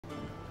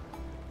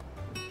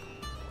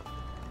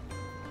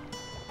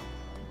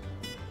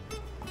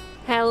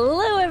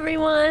Hello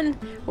everyone!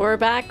 We're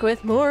back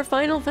with more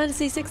Final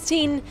Fantasy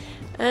XVI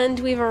and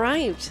we've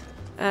arrived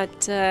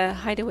at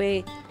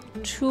Hideaway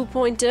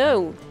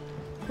 2.0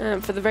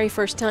 for the very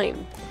first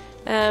time.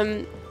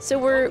 So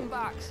we're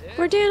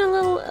doing a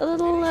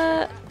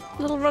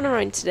little run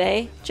around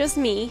today. Just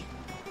me,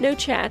 no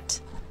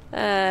chat,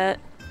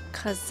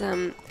 cause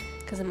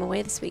I'm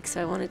away this week,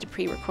 so I wanted to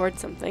pre-record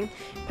something.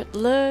 But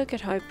look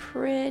at how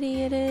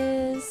pretty it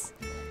is.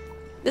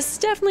 This is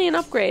definitely an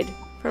upgrade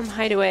from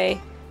Hideaway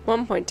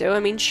 1.0.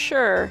 I mean,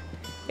 sure,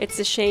 it's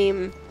a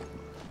shame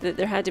that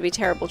there had to be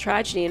terrible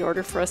tragedy in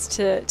order for us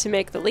to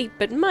make the leap,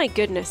 but my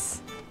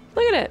goodness,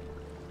 look at it.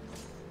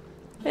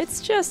 It's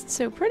just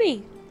so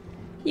pretty.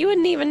 You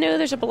wouldn't even know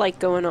there's a blight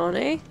going on,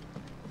 eh?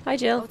 Hi,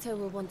 Jill. Otto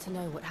will want to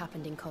know what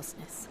happened in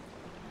Cosness.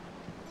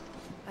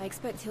 I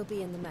expect he'll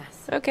be in the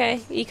mess.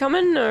 Okay, you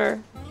coming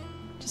or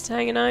just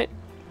hanging out?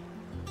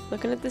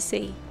 Looking at the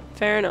sea.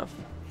 Fair enough.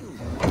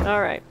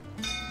 Alright.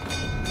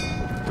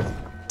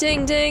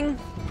 Ding ding!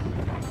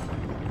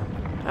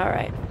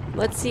 Alright,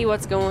 let's see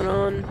what's going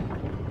on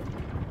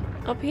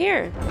up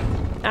here.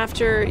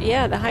 After,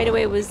 yeah, the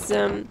Hideaway was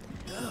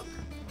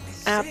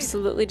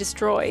absolutely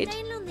destroyed.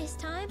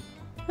 I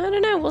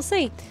don't know, we'll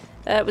see.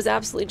 It was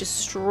absolutely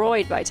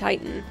destroyed by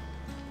Titan.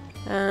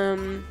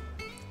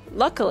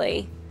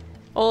 Luckily,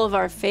 all of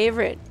our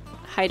favorite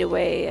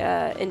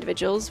Hideaway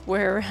individuals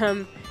were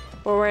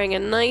wearing a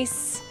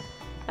nice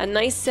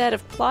set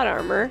of plot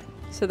armor,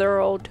 so they're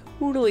all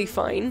totally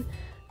fine.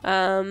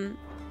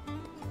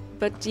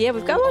 But yeah,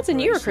 we've got lots of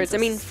new recruits. I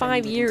mean,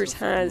 5 years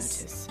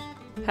has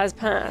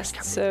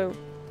passed, so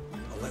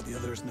I'll let the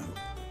others know.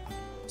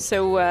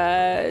 so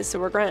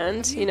we're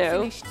grand, you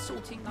know. Finished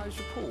sorting those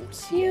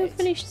reports. You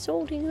finished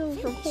sorting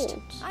those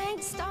reports. I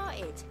ain't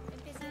started.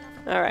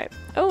 All right.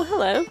 Oh,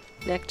 hello,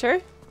 Nectar.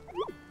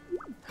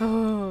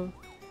 Oh,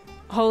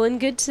 all in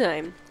good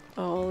time.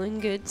 All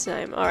in good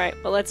time. All right.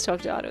 Well, let's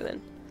talk to Otto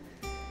then.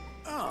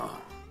 Ah,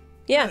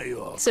 Yeah. there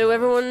you are, So Clive.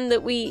 everyone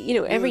that we, you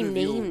know, every Word of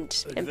your named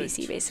NPC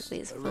adventures basically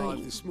is arrived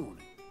fine, this morning.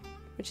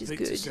 which is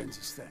Victor good. sends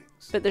his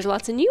thanks. But there's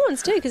lots of new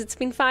ones too, because it's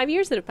been 5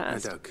 years that have I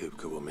passed. doubt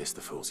Kupka will miss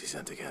the fools he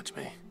sent to catch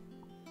me.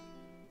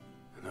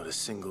 And not a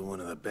single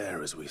one of the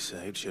bearers we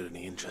saved showed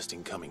any interest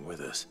in coming with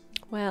us.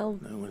 Well,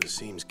 No one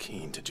seems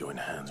keen to join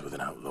hands with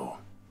an outlaw.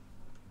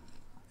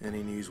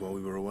 Any news while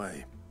we were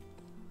away?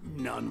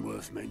 None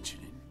worth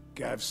mentioning.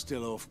 Gav's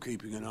still off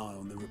keeping an eye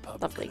on the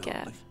Republican lovely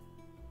army. Gav.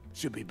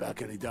 Should be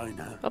back any day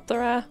now. Up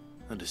there.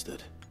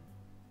 Understood.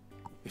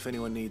 If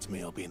anyone needs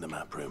me, I'll be in the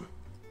map room.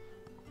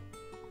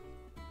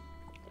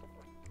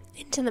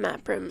 Into the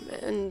map room,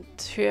 and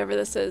whoever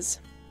this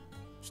is.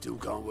 Still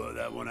can't work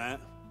that one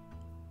out.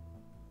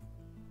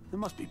 There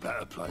must be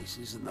better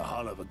places than the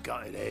hull of a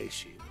gutted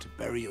airship to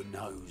bury your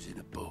nose in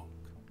a book.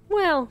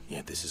 Well,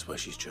 Yet this is where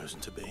she's chosen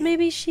to be.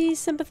 maybe she's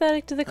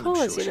sympathetic to the And I'm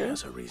cause, sure you she know?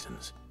 has her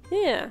reasons.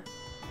 Yeah.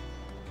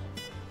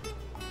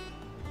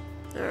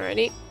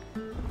 Alrighty.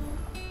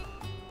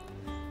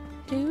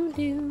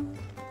 Do.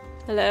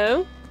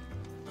 Hello?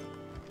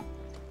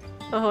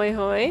 Ahoy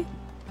hoy.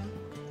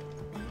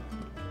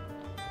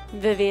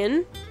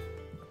 Vivian.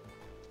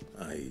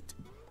 I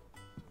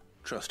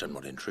trust I'm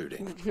not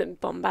intruding.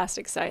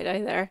 Bombastic side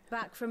eye there.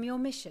 Back from your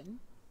mission?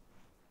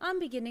 I'm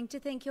beginning to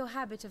think your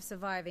habit of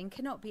surviving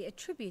cannot be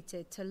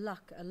attributed to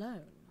luck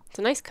alone. It's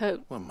a nice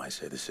coat. One might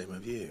say the same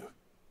of you.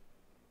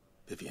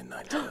 Vivian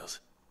Ninetails.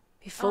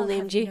 He full I'll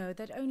named have you you. know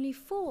that only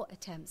 4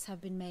 attempts have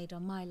been made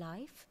on my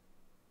life,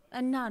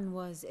 and none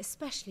was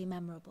especially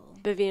memorable.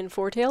 Vivian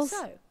Fourtails.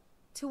 So,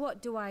 to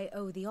what do I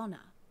owe the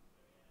honor?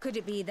 Could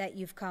it be that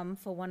you've come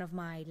for one of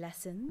my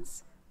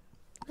lessons?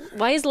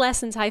 Why is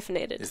lessons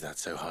hyphenated? Is that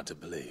so hard to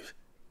believe?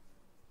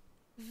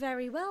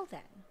 Very well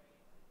then.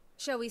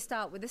 Shall we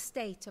start with the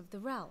state of the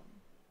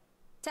realm?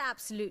 To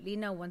absolutely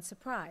no one's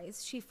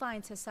surprise, she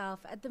finds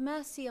herself at the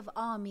mercy of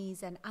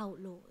armies and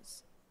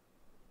outlaws.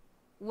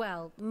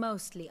 Well,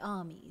 mostly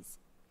armies.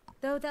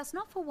 Though that's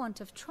not for want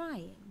of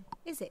trying,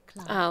 is it,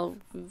 Clive? I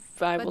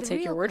But will the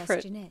take your real word for it.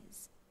 question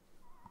is,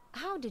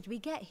 how did we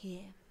get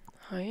here?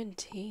 How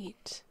indeed.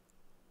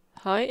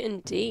 How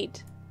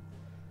indeed.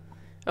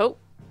 Oh,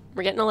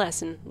 we're getting a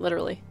lesson,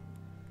 literally.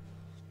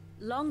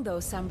 Long though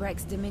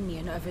Sambrek's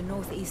dominion over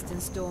northeastern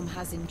storm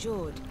has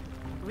endured,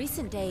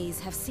 recent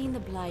days have seen the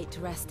blight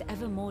wrest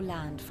ever more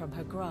land from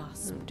her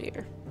grasp. Oh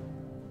dear.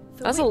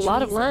 For That's a which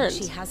lot of reason land.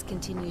 She has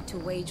continued to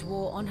wage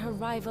war on her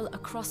rival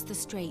across the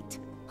strait,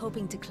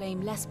 hoping to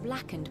claim less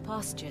blackened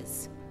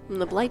pastures.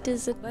 And the blight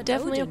is But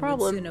definitely a Odin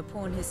problem. would sooner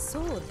pawn his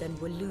sword than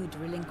Waloed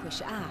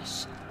relinquish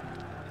Ash.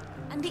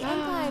 And the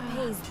Empire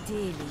pays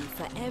dearly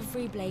for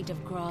every blade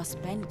of grass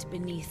bent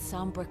beneath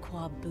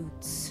Sambrequois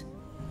boots.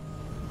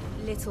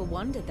 Little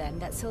wonder then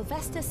that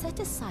Sylvester set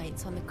his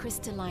sights on the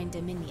crystalline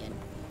dominion,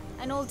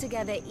 an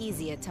altogether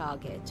easier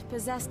target,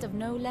 possessed of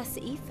no less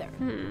ether.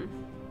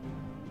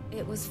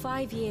 It was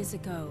 5 years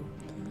ago,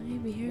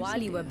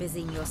 while you were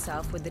busying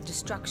yourself with the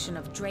destruction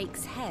of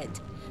Drake's head,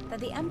 that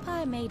the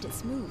Empire made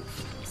its move,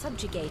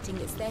 subjugating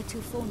its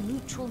theretofore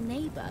neutral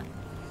neighbor.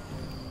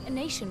 A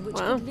nation which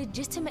Wow. could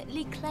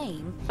legitimately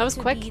claim That was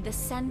to quick. be the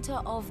center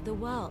of the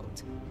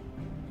world.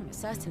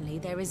 Certainly,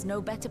 there is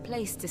no better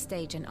place to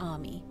stage an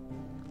army.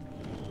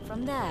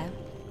 From there,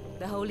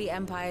 the Holy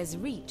Empire's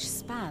reach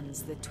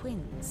spans the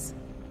Twins.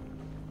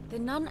 The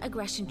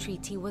non-aggression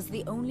treaty was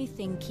the only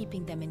thing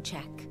keeping them in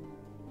check.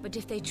 But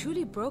if they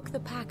truly broke the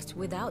pact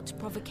without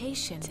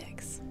provocation,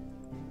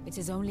 it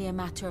is only a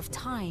matter of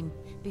time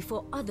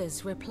before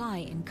others reply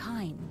in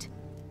kind.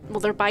 Well,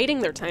 they're biding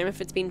their time if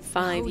it's been The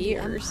 5 Holy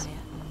years. Empire,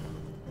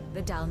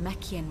 the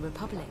Dalmekian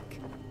Republic,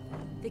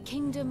 the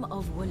Kingdom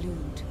of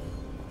Waloed,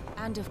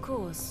 and of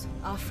course,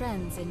 our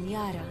friends in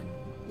Yaran.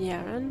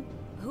 Yaran?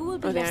 Who will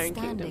be Oh, the left Iron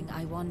standing, Kingdom.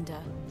 I wonder,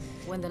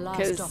 when the last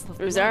Because drop of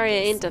Rosaria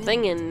blood is ain't a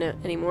thing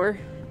spilled? anymore.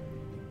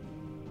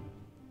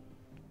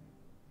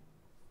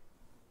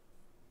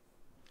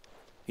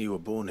 You were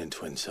born in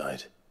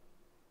Twinside.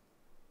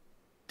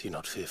 Do you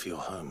not fear for your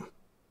home?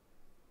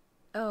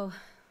 Oh,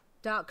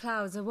 dark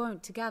clouds are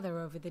wont to gather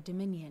over the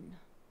Dominion.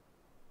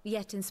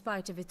 Yet in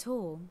spite of it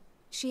all,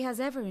 she has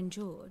ever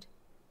endured.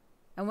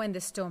 And when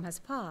the storm has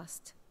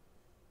passed,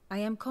 I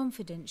am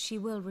confident she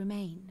will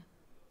remain.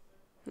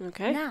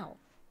 Okay. Now,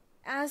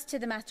 as to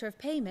the matter of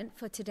payment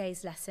for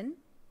today's lesson,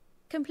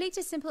 complete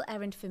a simple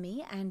errand for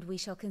me and we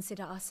shall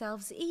consider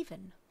ourselves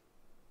even.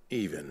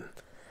 Even.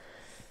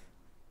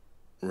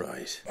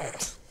 Right.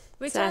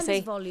 Return Sassy.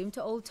 this volume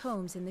to old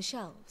tomes in the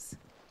shelves.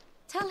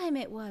 Tell him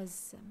it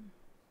was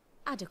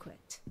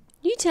adequate.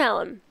 You tell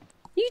him.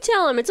 You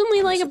tell him. It's only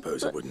I like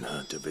suppose it wouldn't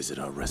hurt to visit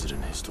our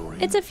resident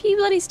historian. It's a few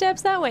bloody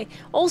steps that way.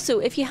 Also,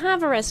 if you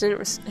have a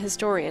resident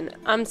historian,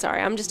 I'm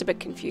sorry, I'm just a bit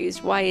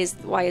confused. Why is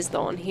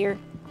Dawn here,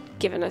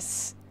 giving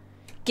us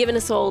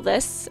all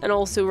this and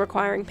also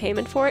requiring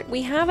payment for it?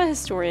 We have a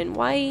historian.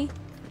 Why?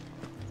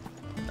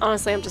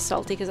 Honestly, I'm just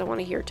salty because I want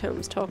to hear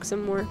Tomes talk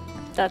some more.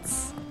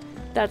 That's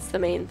the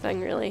main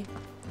thing, really.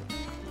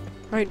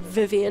 Right,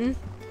 Vivian.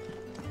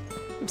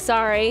 I'm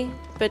sorry,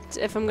 but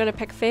if I'm gonna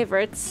pick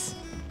favorites,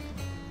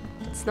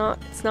 it's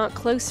not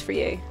close for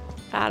you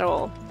at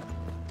all.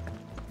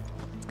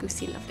 Let's go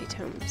see lovely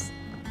Tomes.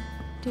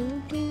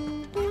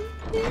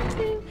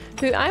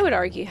 Who I would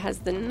argue has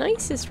the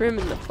nicest room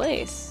in the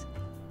place.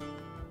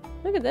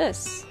 Look at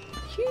this.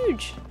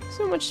 Huge.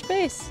 So much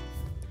space.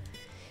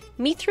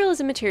 Mithril is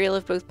a material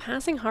of both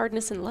passing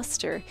hardness and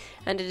luster,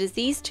 and it is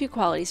these two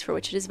qualities for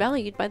which it is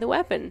valued by the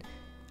weapon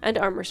and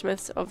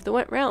armorsmiths of the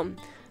realm.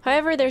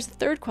 However, there's a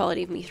third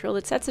quality of mithril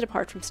that sets it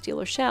apart from steel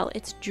or shell.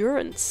 It's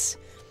durance.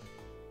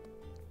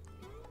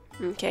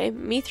 Okay,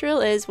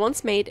 mithril is,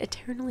 once made,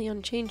 eternally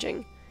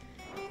unchanging.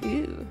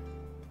 Ooh,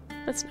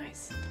 that's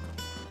nice.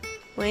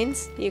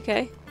 Wayne's, you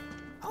okay?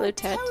 Hello,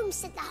 Ted. Tom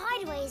said the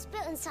Hideaway is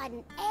built inside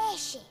an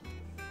airship.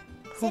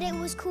 Said it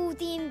was called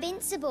the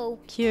Invincible.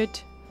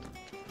 Cute.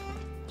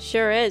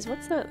 Sure is.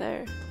 What's that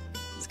there?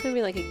 It's gonna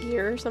be like a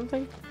gear or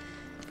something.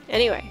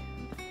 Anyway.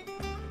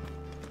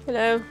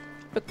 Hello.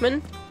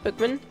 Bookman?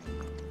 Bookman?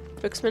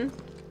 Booksman?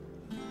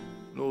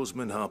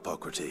 Lawsman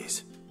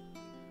Harpocrates.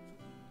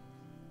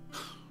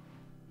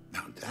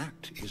 Now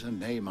that is a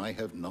name I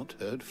have not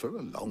heard for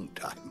a long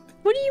time.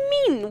 What do you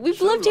mean? We've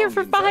So lived here long,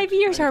 for in 5 fact,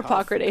 years, I'd half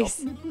Harpocrates.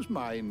 forgotten it was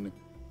mine.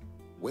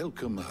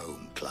 Welcome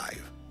home,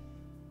 Clive.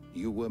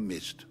 You were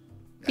missed.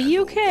 Are as you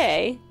always.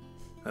 okay?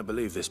 I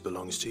believe this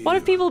belongs to you. What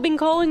have people been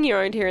calling you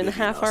around here in the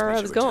Vivian half asked hour me I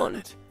to was return gone?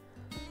 it.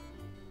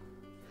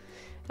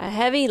 A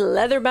heavy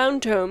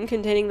leather-bound tome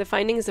containing the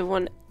findings of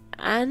one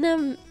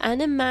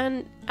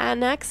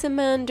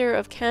Anaximander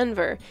of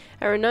Canver,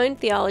 a renowned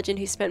theologian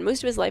who spent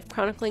most of his life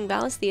chronicling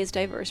Valisthea's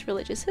diverse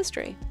religious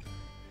history.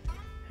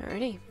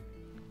 Alrighty.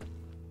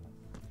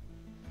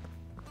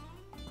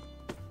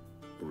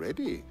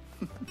 Ready?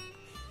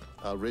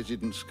 Our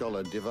resident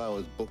scholar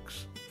devours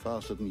books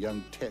faster than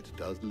young Tet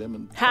does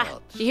lemon Ha!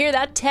 tarts. You hear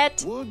that,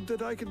 Tet? Would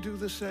that I could do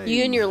the same.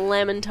 You and your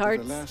lemon But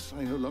tarts. alas,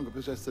 I no longer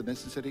possess the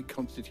necessary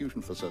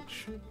constitution for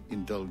such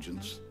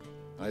indulgence,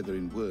 either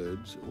in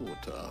words or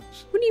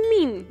tarts. What do you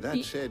mean?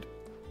 That said,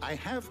 I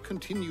have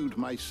continued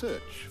my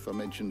search for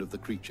mention of the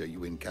creature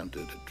you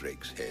encountered at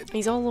Drake's Head.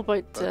 He's all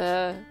about,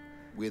 But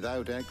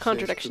without access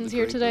contradictions to the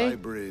here great today.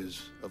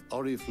 libraries of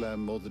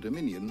Oriflamme or the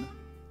Dominion,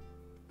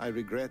 I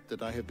regret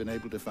that I have been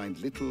able to find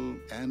little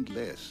and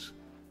less.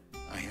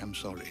 I am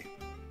sorry.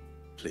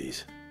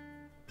 Please,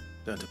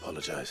 don't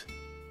apologize.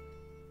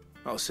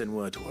 I'll send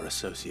word to our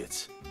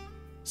associates.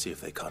 See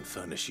if they can't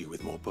furnish you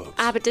with more books.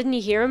 but didn't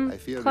you hear him, I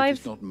fear it Clive?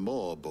 is not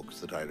more books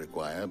that I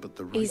require, but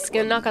the right He's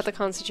gonna knock out ones. the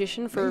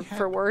Constitution for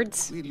Mayhap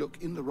words, We look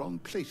in the wrong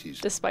places.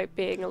 despite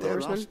being a There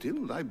are lawsman.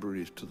 still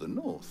libraries to the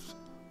north.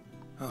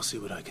 I'll see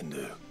what I can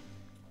do.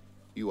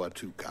 You are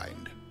too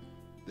kind.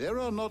 There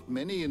are not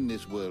many in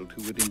this world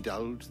who would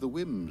indulge the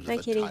whims Hi, of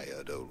a kitty.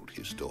 tired old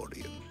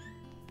historian.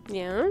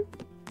 Yeah?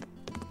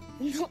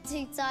 Not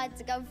too tired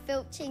to go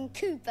filching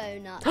Kubo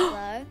nuts,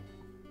 though.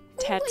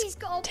 Always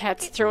got a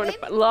Tet's pocket throwing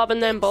whip. lobbing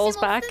them Picks balls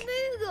him off back.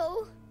 the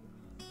Moogle.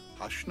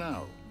 Hush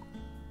now.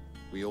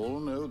 We all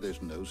know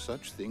there's no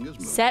such thing as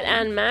Set movement.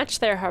 and match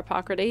there,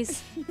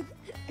 Harpocrates.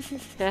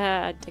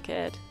 Ah,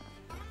 dickhead.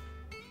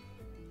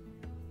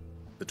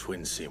 The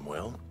twins seem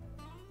well.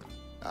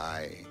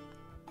 Aye.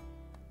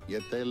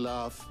 Yet they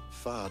laugh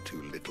far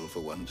too little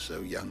for one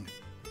so young.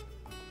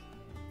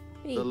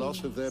 The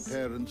loss of their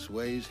parents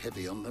weighs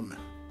heavy on them,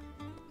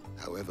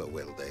 however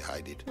well they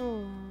hide it.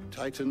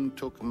 Titan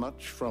took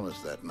much from us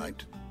that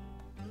night.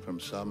 From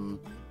some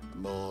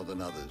more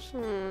than others.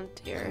 Oh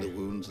dear. And the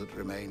wounds that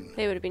remain,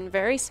 They would have been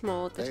very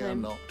small at the they are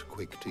time. not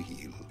quick to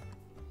heal.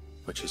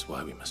 Which is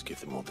why we must give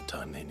them all the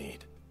time they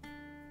need.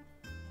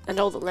 And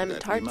all the lemon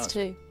That we tarts must.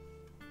 too.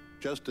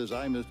 Just as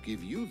I must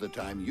give you the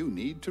time you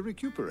need to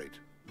recuperate.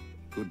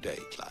 Good day,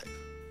 Clive.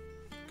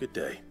 Good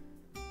day.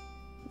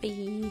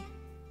 Bye.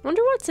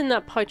 Wonder what's in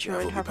that pouch Yeah,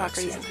 around we'll be back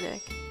Harpocrates' soon.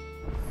 neck.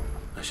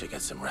 I should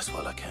get some rest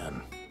while I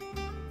can.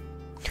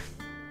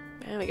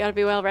 Man, we gotta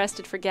be well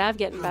rested for Gav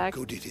getting How back.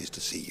 good it is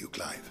to see you,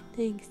 Clive.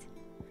 Thanks.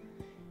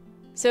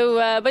 So,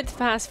 about the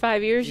past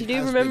 5 years, you It do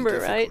has been remember,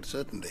 difficult, right?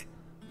 Certainly.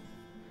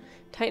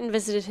 Titan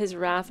visited his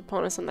wrath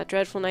upon us on that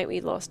dreadful night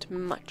we lost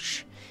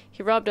much.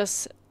 He robbed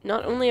us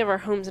not only of our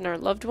homes and our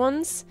loved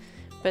ones,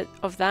 but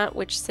of that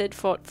which Sid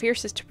fought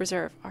fiercest to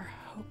preserve, our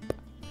hope.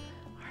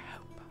 Our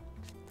hope.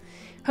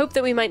 Hope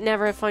that we might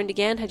never have found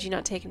again had you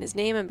not taken his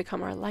name and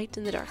become our light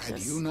in the Had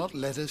darkness. you not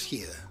let us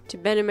hear, To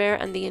Benimere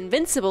and the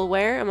invincible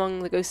where,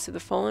 among the ghosts of the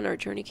fallen, our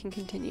journey can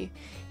continue.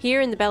 Here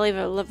in the belly of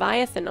a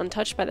leviathan,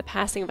 untouched by the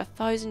passing of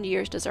 1,000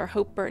 years, does our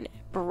hope burn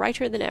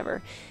brighter than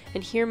ever,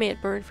 and here may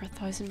it burn for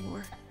 1,000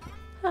 more.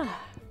 Ah,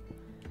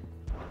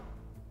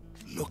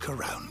 look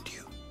around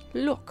you.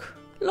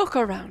 look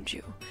around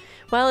you.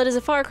 While it is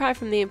a far cry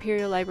from the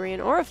Imperial Library in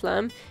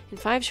Oriflamme, in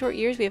 5 short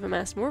years we have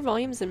amassed more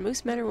volumes than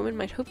most men or women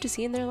might hope to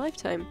see in their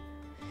lifetime.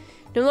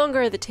 No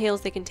longer are the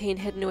tales they contain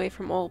hidden away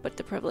from all but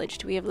the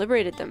privileged. We have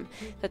liberated them,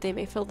 that they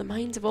may fill the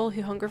minds of all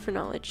who hunger for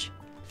knowledge.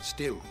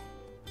 Still,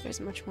 There's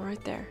much more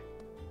out there.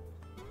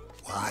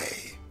 why?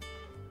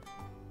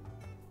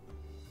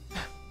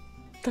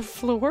 The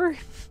floor?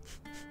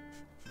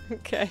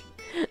 Okay.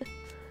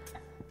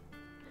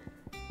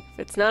 If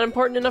it's not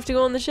important enough to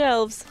go on the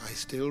shelves. I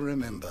still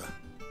remember.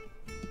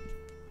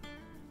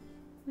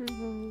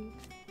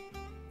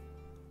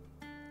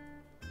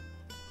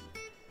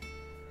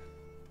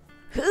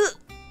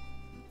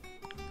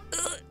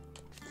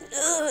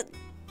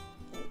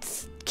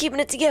 Keeping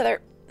it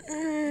together.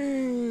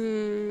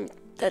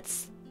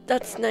 That's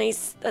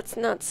nice. That's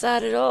not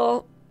sad at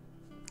all.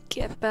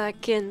 Get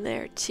back in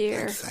there,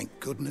 Tyr. And thank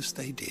goodness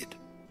they did.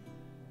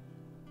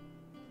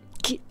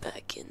 Get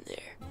back in there.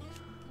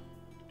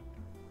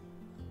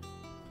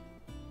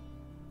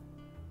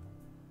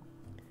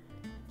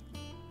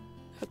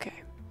 Okay.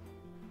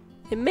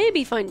 It may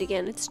be found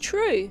again. It's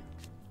true.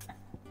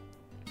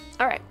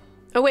 Alright.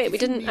 Oh wait, we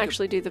didn't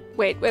actually do the...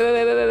 Wait. Wait,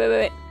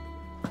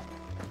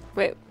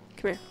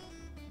 come here.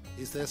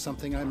 Is there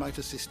something I might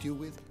assist you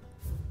with?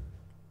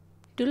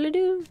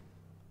 Doodle-doo.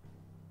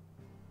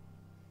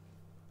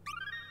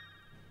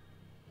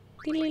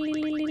 If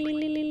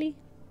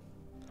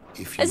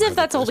you As if have a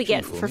that's all we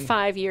question get for me,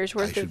 5 years I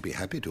worth should of be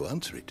happy to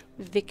answer it.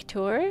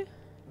 Victor.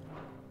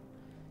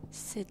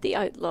 Sid the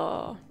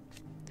Outlaw.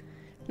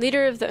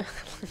 Leader of the...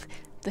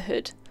 the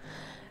Hood.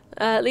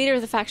 Leader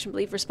of the faction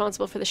believed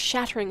responsible for the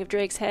shattering of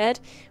Drake's head.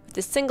 With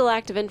this single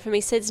act of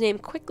infamy, Sid's name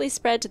quickly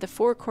spread to the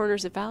 4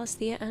 corners of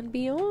Valisthea and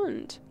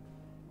beyond.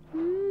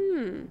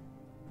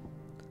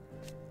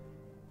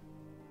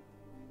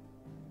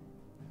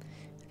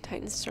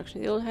 Titan's destruction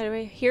of the old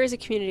Hideaway. Here is a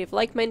community of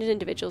like-minded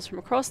individuals from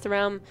across the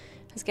realm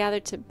has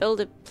gathered to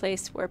build a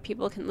place where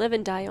people can live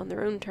and die on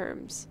their own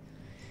terms.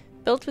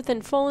 Built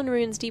within fallen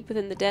ruins deep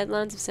within the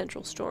deadlands of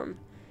Central Storm.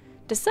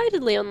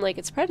 Decidedly unlike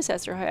its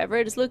predecessor, however,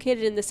 it is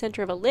located in the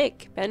center of a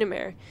lake,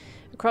 Benimere,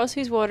 across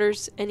whose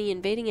waters any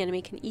invading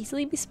enemy can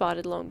easily be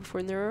spotted long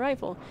before their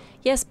arrival.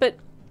 Yes, but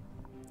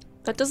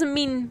that doesn't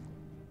mean...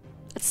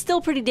 It's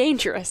still pretty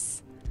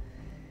dangerous.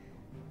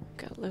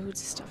 Got loads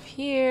of stuff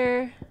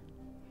here.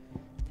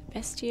 The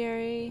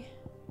bestiary.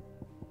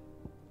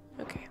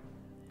 Okay.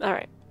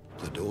 Alright.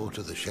 The door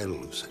to the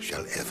shelves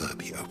shall ever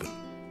be open.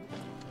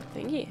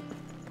 Thank you.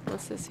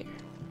 What's this here?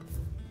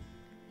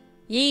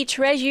 Ye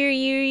treasure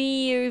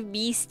your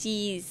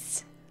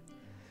beasties.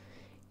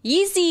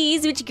 Ye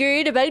seas which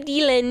gird about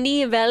ye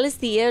lendy of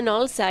Valisthea on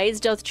all sides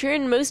doth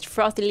churn most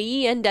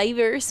frothily and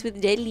diverse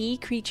with deadly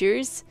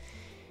creatures.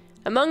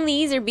 Among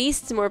these are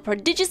beasts more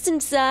prodigious in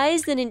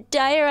size than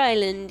entire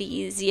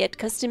islandies, yet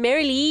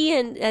customarily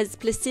and as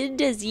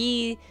placid as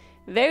ye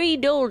very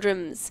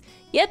doldrums.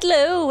 Yet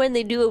lo, when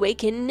they do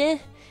awaken,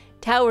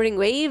 towering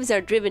waves are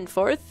driven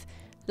forth,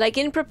 like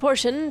in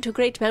proportion to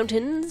great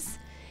mountains.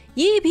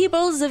 Ye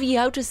peoples of ye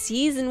outer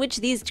seas in which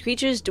these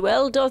creatures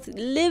dwell doth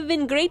live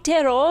in great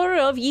terror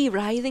of ye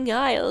writhing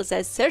isles,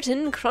 as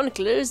certain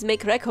chroniclers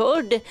make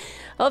record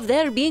of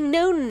their being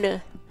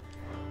known.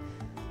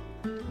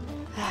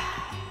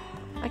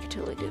 I could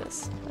totally do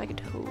this. I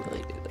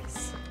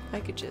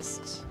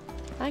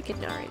could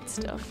narrate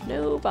stuff.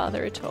 No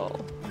bother at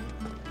all.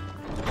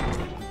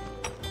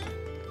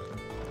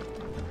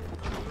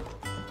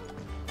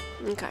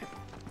 Okay.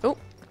 Oh,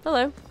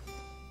 hello.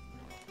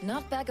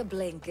 Not back a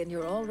blink and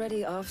you're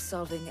already off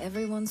solving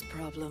everyone's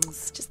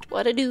problems. Just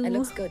what I do. It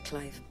looks good,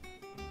 Clive.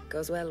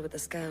 Goes well with the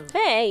scowl.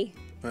 Hey!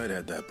 I'd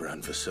had that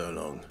brand for so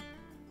long.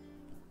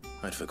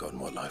 I'd forgotten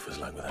what life was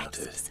like without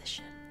it.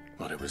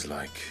 What it was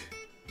like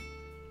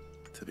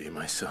to be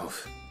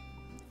myself.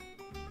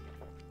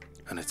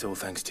 And it's all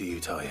thanks to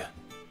you, Talia.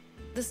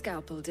 The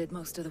scalpel did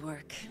most of the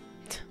work.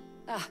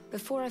 Ah,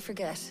 before I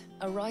forget,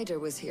 a rider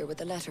was here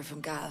with a letter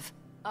from Gav.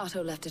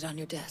 Otto left it on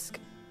your desk.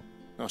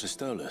 Not a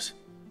stolus.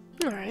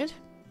 Alright.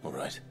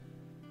 Alright.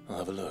 I'll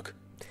have a look.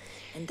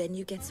 And then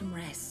you get some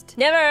rest.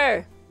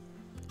 Never!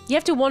 You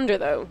have to wonder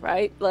though,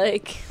 right?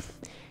 Like,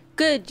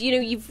 good, you know,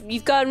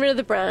 you've gotten rid of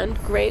the brand.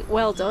 Great,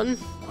 well done.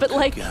 But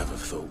like, Gav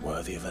have thought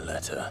worthy of a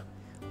letter.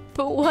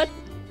 But what?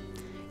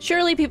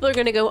 Surely people are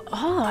gonna go,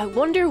 oh, I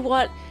wonder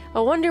what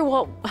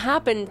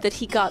happened that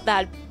he got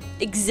that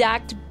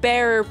exact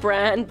bearer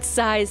brand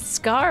sized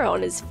scar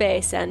on his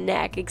face and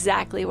neck,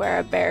 exactly where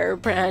a bearer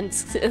brand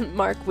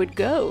mark would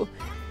go.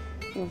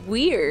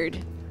 Weird.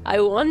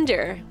 I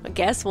wonder. I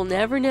guess we'll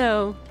never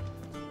know.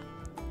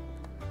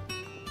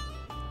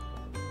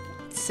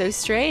 So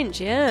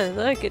strange, yeah.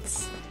 Look,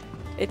 it's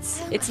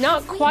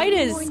not quite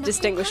as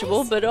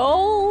distinguishable, but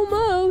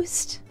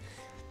almost.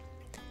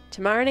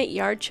 To marinate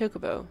yard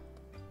chocobo.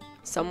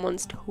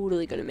 Someone's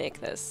totally gonna make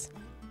this.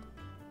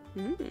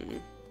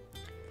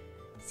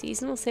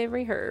 Seasonal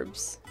savory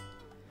herbs.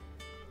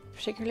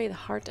 Particularly the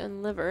heart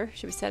and liver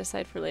should be set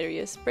aside for later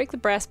use. Break the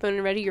breastbone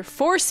and ready your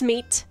force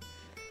meat.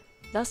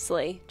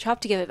 Thusly,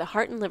 chop together the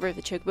heart and liver of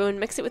the chocobo and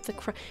mix it with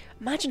the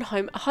imagine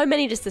how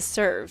many does this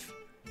serve?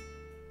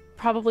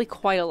 Probably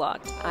quite a lot,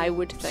 I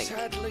would think.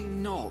 Sadly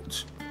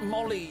not.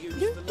 Molly used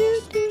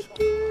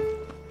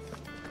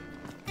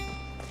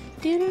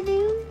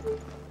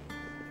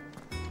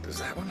Does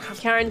that one have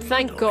Karen,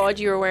 thank God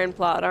you were wearing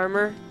plot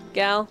armor,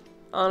 gal.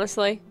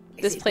 Honestly,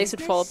 this place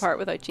would fall apart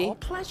without you.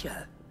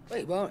 Pleasure.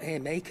 We won't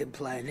hear me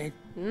complaining.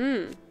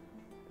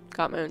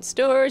 Got my own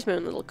stores, my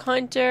own little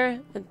counter,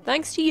 and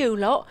thanks to you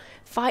lot,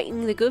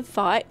 fighting the good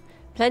fight,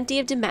 plenty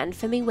of demand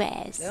for me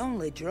wares. The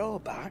only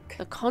drawback.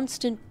 A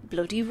constant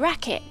bloody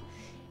racket.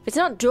 If it's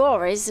not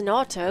Doris and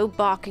Otto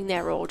barking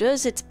their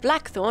orders, it's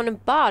Blackthorn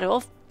and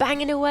Bardolph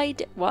banging away.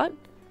 What?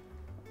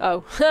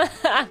 Oh.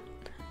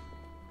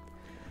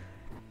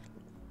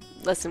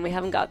 Listen, we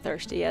haven't got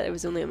thirsty yet. It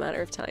was only a matter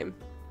of time.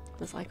 I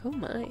was like, oh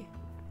my.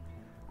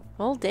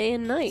 All day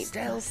and night.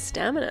 Still.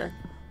 Stamina.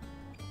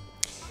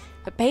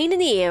 A pain in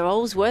the ear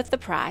hole's worth the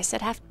price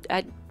I'd have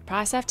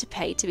to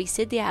pay to be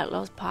Sid the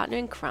Outlaw's partner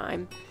in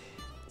crime.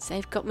 So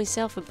I've got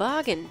myself a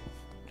bargain.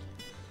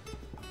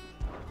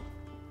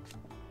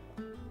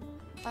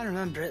 I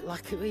remember it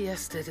like it was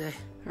yesterday.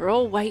 We're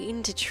all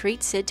waiting to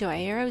treat Sid to a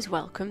hero's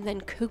welcome,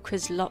 then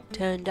Kuka's lot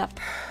turned up.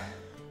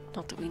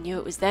 Not that we knew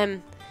it was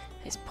them.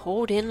 They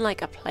poured in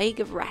like a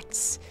plague of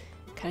rats,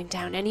 cutting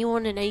down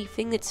anyone and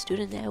anything that stood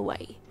in their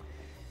way.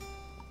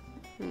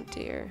 Oh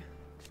dear.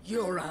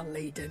 You're our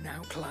leader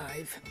now,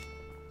 Clive.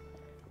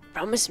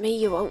 Promise me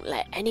you won't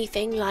let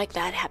anything like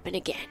that happen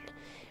again.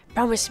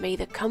 Promise me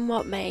that come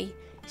what may,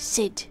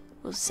 Sid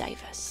will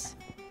save us.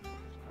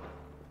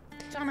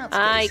 Try not to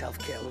get yourself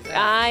killed.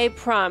 I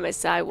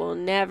promise I will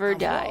never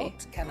die.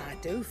 What can I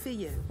do for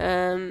you?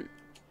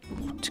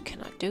 What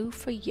can I do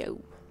for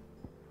you?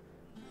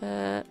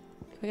 Have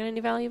we got any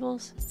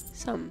valuables?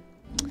 Some.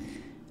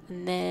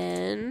 And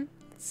then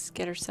let's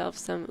get ourselves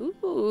some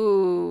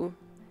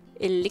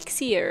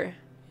elixir.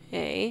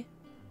 Hey.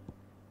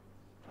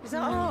 Is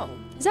that all?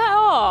 Is that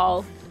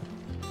all?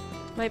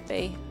 Might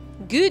be.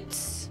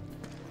 Goods.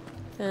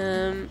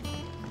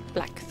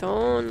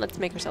 Blackthorn. Let's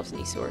make ourselves an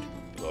e-sword.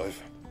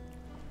 Clive.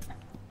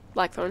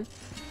 Blackthorn.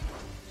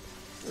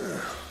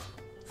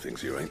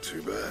 Thinks you ain't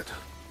too bad.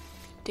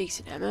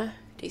 Decent hammer.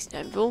 Decent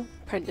anvil.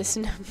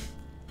 Apprenticing.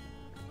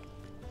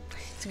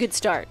 It's a good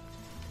start.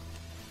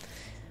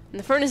 And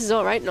the furnace is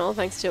alright and all,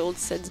 thanks to old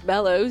Sid's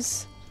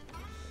bellows.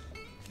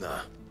 Nah.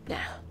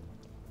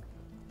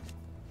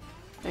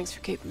 Thanks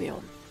for keeping me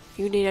on. If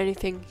you need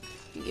anything,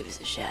 you give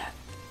us a shout.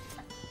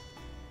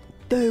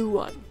 Do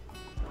one.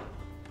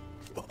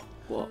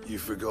 What?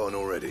 You've forgotten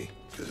already?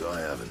 Because I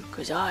haven't.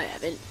 Because I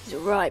haven't. It's a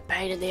right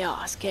pain in the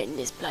arse getting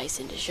this place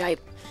into shape.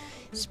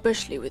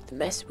 Especially with the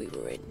mess we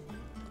were in.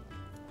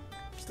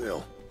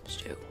 Still.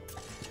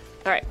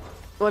 Alright.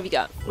 What have you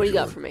got? What do you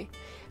got for me?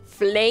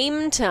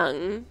 Flame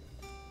tongue.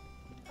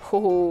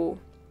 Oh.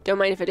 Don't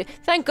mind if I do.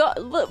 Thank God.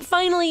 Look,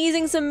 finally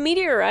using some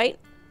meteorite.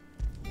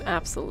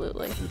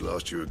 Absolutely. Should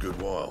last you a good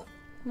while.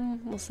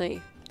 We'll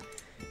see.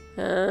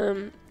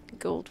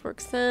 Gold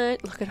works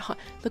that. Look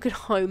at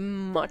how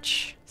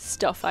much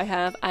stuff I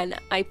have, and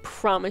I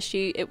promise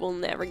you it will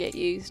never get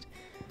used.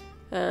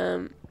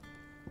 Oh,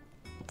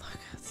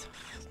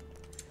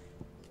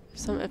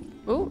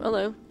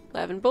 hello.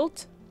 11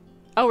 bolt.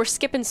 Oh, we're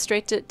skipping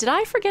straight to... Did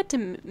I forget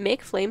to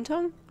make flame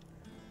tongue?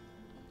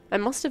 I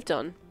must have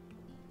done.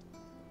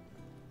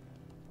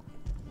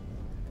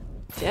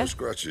 Yeah. No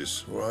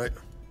scratches, alright?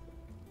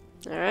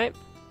 Alright.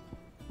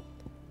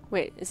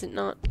 Wait, is it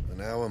not?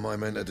 And how am I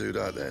meant to do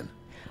that then?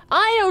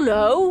 I don't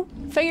know!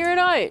 Figure it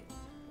out!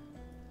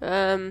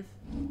 Can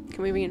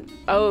we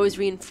oh, it was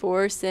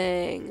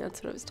reinforcing.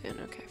 That's what I was doing.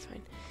 Okay,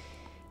 fine.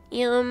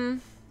 Well,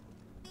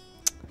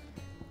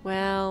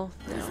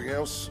 no. Anything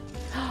else?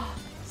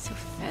 So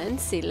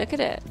fancy. Look at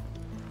it.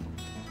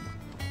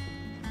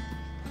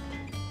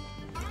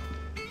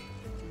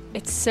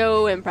 It's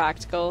so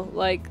impractical.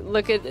 Like,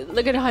 look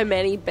at how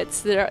many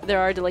bits there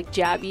are to like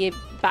jab you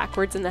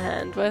backwards in the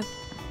hand with.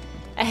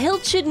 A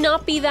hilt should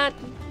not be that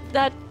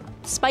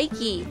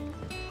spiky.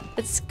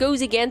 It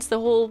goes against the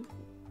whole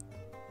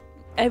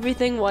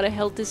everything what a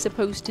hilt is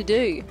supposed to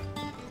do.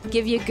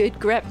 Give you a good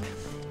grip.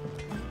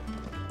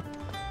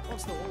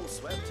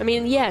 I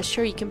mean, yeah,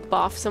 sure, you can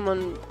boff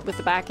someone with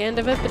the back end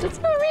of it, but it's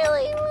not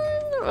really...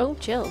 Oh,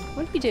 Jill,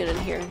 what are you doing in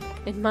here?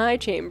 In my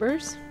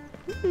chambers?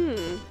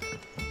 The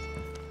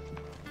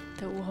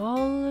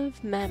Wall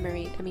of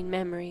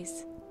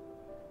Memories.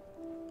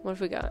 What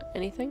have we got?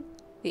 Anything?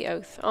 The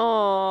Oath.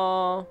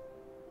 Oh.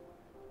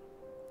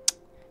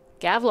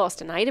 Gav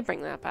lost an eye to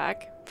bring that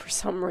back, for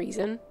some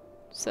reason.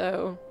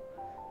 So,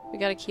 we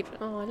gotta keep it...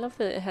 Oh, I love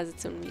that it has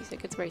its own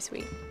music. It's very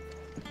sweet.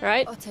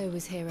 Right? Otto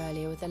was here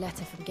earlier with a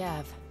letter from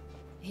Gav.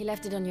 He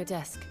left it on your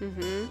desk.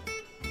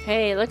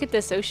 Hey, look at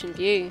this ocean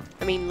view.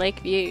 I mean,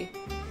 lake view.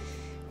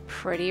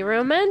 Pretty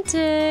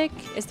romantic.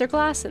 Is there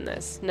glass in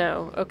this?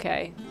 No.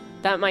 Okay.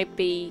 That might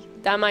be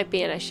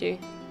an issue.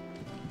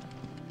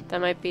 That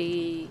might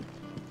be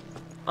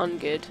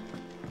ungood.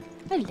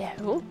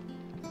 Hello.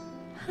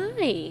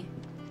 Hi.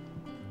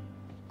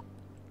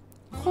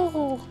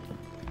 Oh.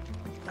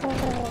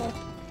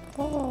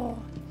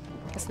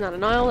 That's not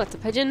an owl, that's a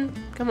pigeon.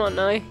 Come on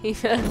now.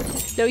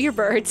 Know your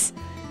birds.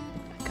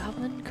 A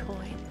goblin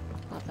coin.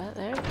 Love that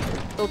there.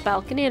 Little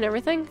balcony and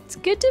everything. It's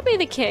good to be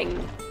the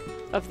king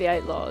of the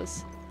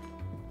outlaws.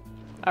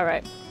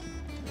 Alright.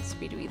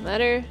 Speedy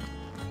letter.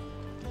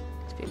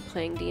 He's been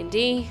playing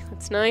D&D.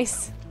 That's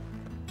nice.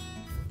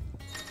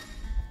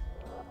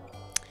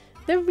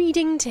 The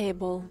reading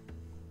table.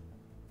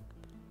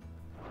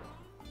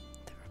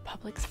 The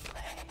Republic's flag.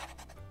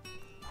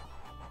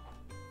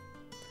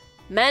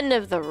 Men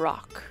of the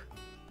Rock.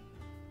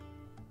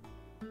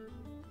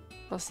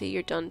 I'll see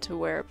you're done to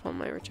wear upon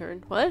my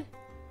return. What?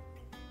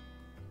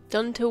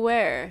 Done to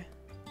wear?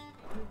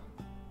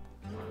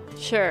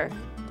 Sure.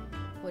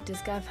 What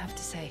does Gav have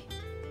to say?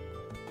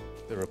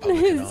 The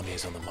Republican army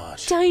is on the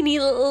march. Tiny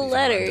little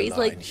letter. He's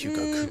like,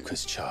 Hugo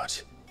Kuka's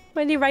charge.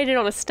 Why did he write it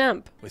on a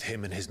stamp? With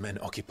him and his men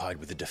occupied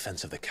with the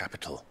defense of the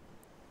capital,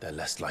 they're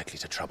less likely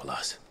to trouble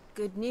us.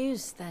 Good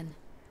news, then.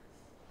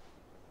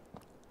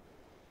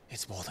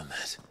 It's more than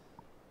that.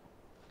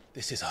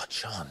 This is our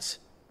chance.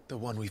 The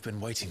one we've been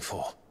waiting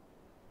for.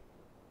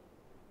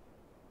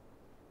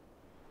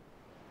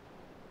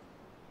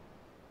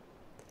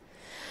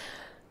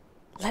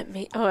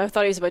 Oh, I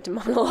thought he was about to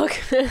monologue.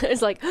 I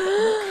was like,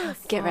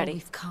 get ready.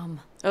 We've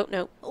come. Oh,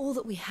 no. All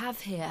that we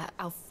have here,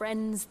 our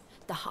friends,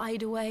 the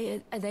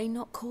Hideaway, are they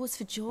not cause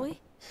for joy?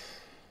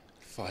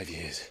 5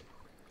 years.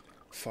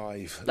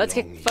 5 Let's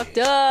long get fucked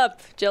years.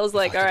 up. Jill's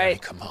like, If I could alright, only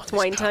command it's this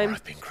wine power time.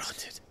 I've been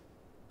granted,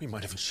 we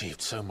might have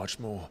achieved so much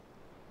more.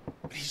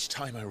 But each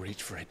time I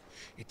reach for it,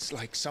 it's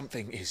like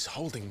something is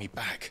holding me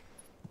back.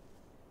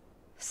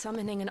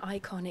 Summoning an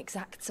icon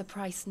exacts a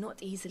price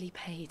not easily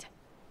paid.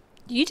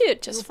 You do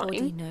it just Your fine.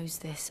 body knows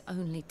this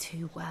only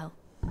too well.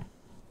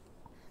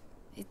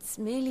 It's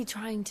merely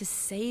trying to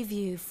save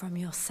you from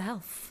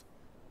yourself.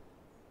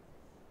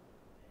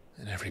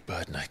 And every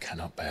burden I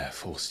cannot bear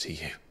falls to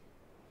you.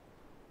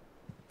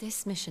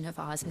 This mission of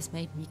ours has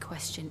made me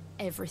question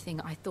everything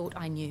I thought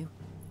I knew.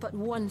 But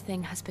one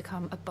thing has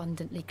become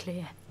abundantly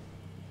clear.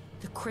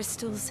 The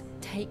crystals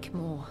take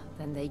more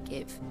than they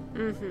give.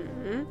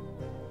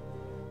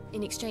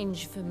 In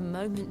exchange for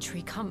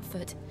momentary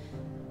comfort,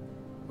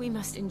 we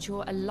must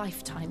endure a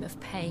lifetime of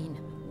pain,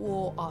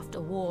 war after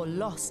war,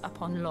 loss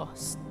upon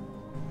loss.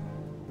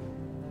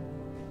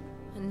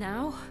 And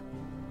now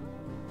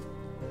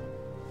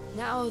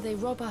they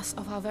rob us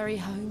of our very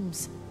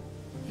homes,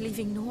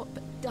 leaving naught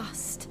but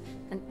dust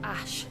and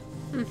ash.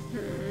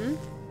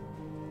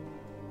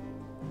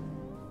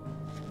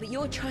 But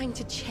you're trying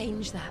to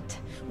change that.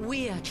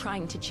 We're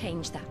trying to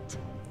change that.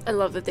 I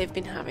love that they've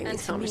been having And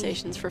these to me,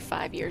 conversations for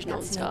 5 years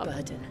That's non-stop. no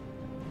burden.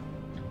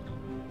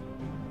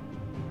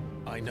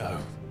 I know,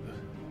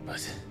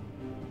 but...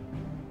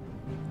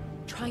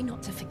 Try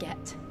not to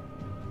forget.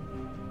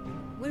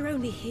 We're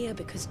only here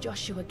because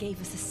Joshua gave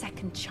us a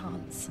second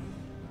chance.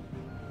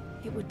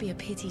 It would be a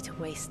pity to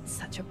waste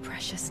such a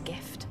precious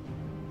gift.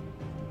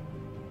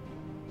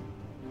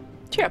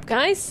 Cheer up,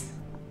 guys.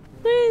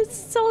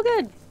 It's all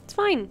good. It's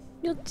fine.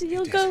 You'll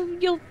go.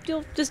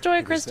 You'll destroy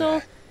a crystal.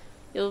 there.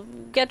 You'll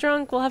get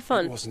drunk. We'll have It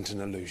fun. wasn't an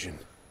illusion.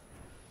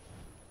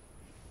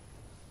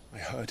 I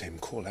heard him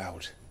call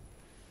out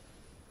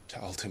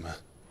to Ultima.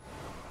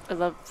 I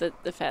love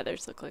that the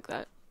feathers look like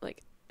that.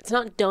 Like, it's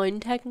not down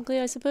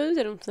technically, I suppose.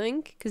 I don't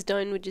think, because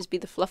down would just be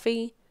the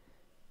fluffy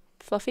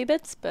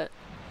bits. But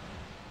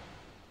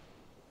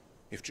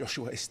If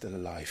Joshua is still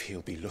alive,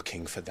 he'll be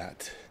looking for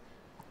that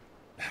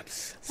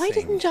why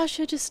thing. didn't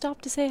Joshua just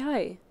stop to say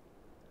hi?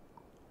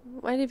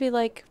 Why did he be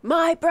like,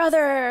 my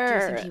brother? Do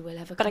you think he will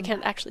ever But I come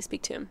can't back? actually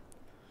speak to him.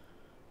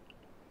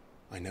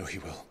 I know he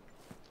will.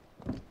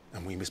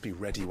 And we must be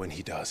ready when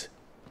he does.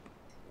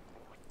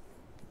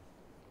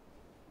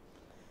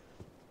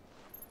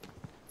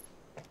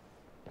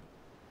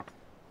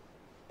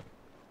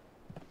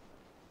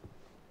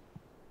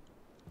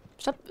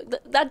 Stop.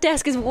 That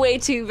desk is way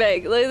too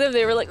big.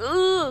 They were like,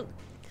 ugh.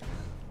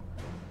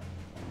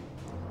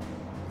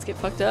 Let's get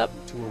fucked up.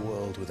 To a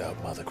world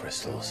without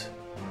Mothercrystals.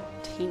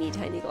 Teeny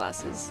tiny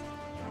glasses.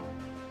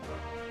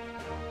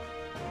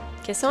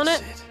 Kiss on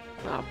it?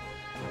 Oh.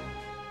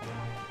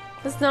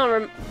 That's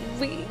not.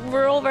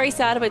 We're all very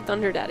sad about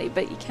Thunderdaddy,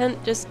 but you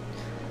can't just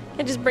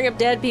bring up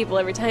dead people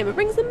every time. It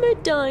brings the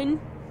mood down.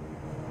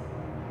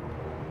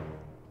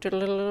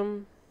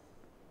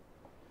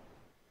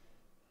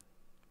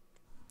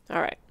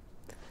 Alright.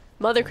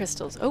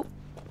 Mothercrystals. Oh.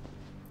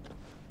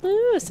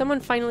 Ooh, someone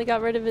finally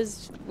got rid of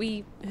his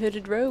wee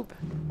hooded robe.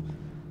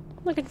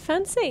 Looking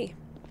fancy.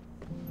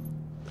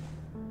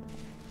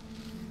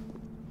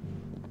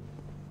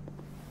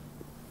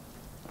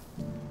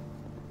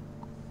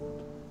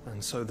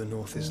 And so the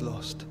North is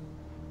lost.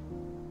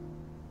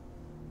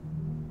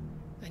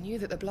 I knew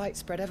that the Blight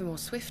spread ever more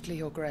swiftly,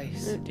 Your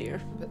Grace. Oh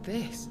dear. But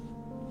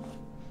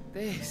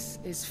this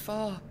is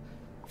far,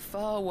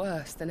 far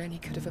worse than any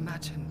could have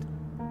imagined.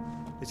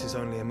 It is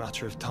only a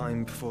matter of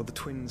time before the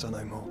twins are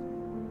no more.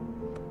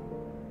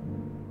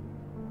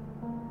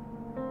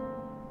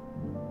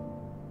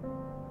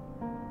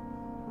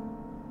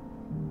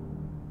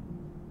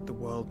 The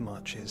world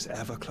marches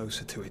ever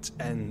closer to its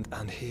end,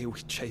 and here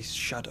we chase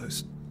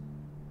shadows.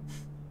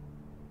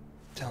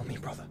 Tell me,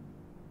 brother,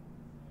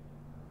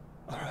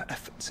 are our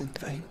efforts in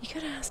vain? You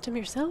could have asked him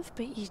yourself,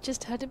 but you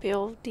just had to be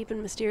all deep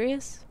and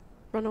mysterious.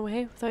 Run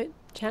away without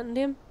chatting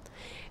to him.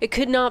 It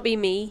could not be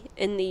me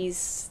in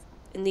these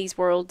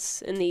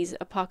worlds, in these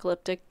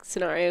apocalyptic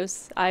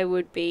scenarios. I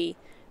would be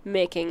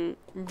making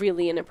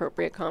really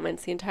inappropriate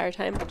comments the entire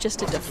time, just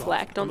to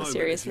deflect on the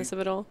seriousness of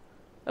it all.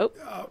 Oh.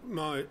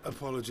 My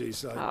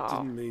apologies. I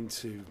didn't mean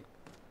to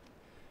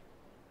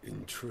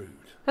intrude.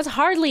 That's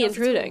hardly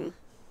intruding.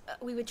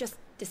 We were just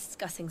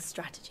discussing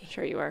strategy.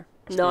 Sure you are.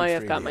 No,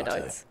 I've got my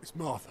doubts. It's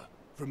Martha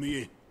from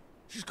the inn.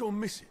 She's gone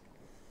missing.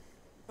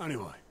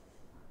 Anyway,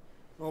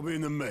 I'll be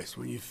in the mess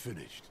when you've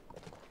finished.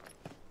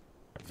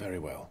 Very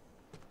well.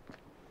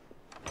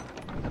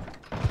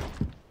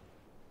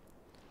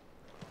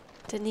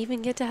 Didn't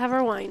even get to have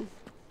our wine.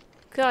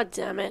 God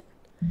damn it.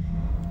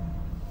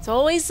 It's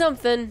always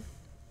something.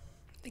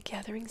 The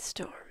gathering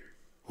storm.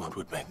 What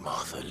would make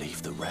Martha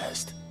leave the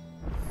rest?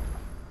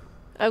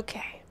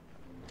 Okay.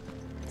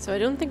 So I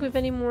don't think we've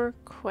any more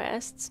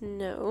quests.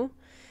 No.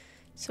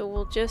 So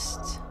we'll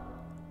just...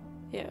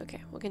 Yeah,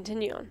 okay. We'll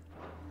continue on.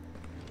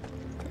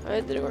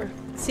 Out the door.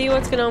 See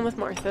what's going on with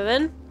Martha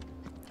then.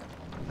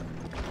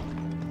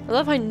 I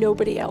love how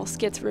nobody else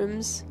gets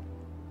rooms.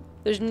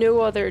 There's no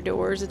other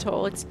doors at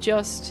all. It's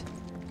just...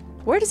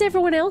 Where does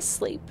everyone else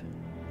sleep?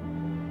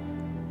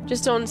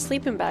 Just on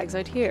sleeping bags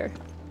out here.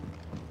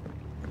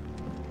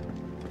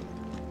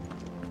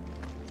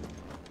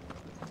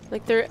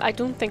 Like I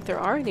don't think there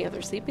are any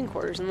other sleeping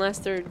quarters unless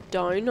they're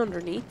down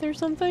underneath or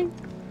something.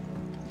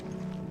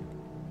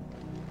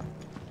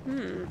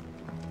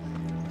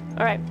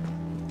 Alright.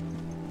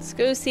 Let's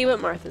go see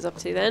what Martha's up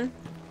to then.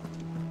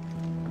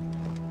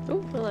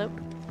 Oh, hello.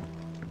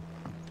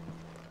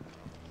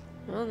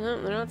 Well,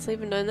 no, they're not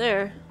sleeping down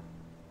there.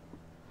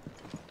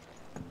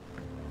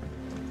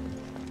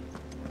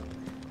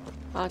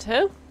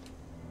 Otto?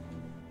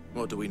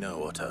 What do we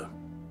know, Otto?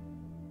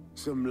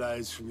 Some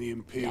lads from the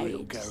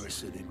Imperial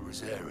garrison in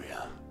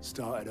Rosaria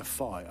started a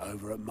fight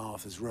over at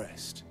Martha's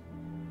Rest.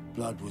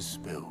 Blood was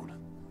spilled,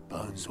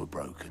 bones were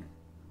broken.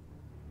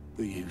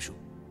 The usual.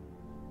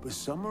 But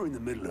somewhere in the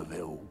middle of it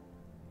all,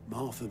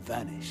 Martha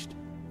vanished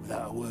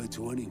without a word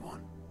to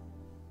anyone.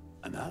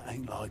 And that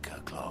ain't like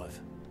her, Clive.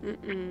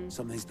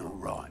 Something's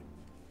not right.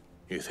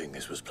 You think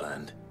this was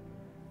planned?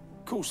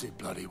 Of course it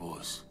bloody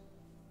was.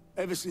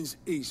 Ever since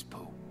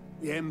Eastpool,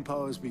 the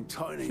Empire's been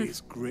tightening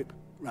its grip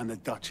round the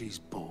Duchy's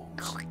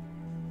balls.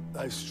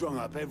 They've strung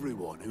up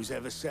everyone who's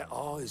ever set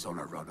eyes on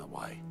a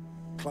runaway,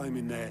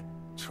 claiming they're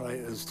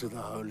traitors to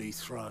the Holy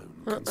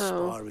Throne,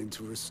 conspiring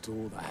to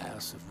restore the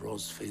House of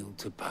Rosfield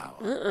to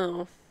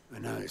power.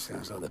 And now it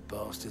sounds like the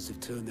bastards have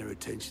turned their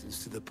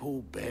attentions to the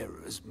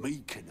pallbearers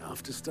meek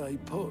enough to stay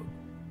put.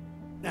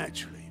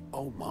 Naturally,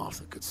 old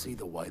Martha could see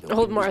the way the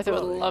Old Martha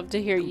would love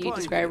to hear you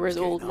describe her as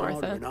old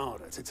Martha.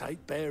 Harder to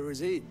take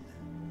bearers in.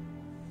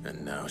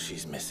 And now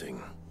she's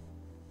missing.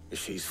 If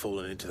she's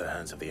fallen into the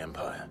hands of the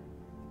Empire,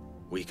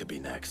 we could be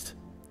next.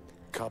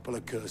 Couple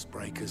of curse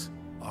breakers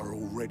are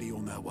already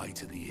on their way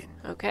to the inn.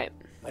 Okay,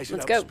 They should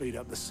let's help go. speed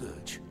up the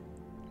search.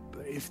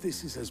 But if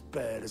this is as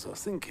bad as I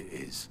think it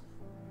is,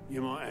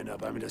 you might end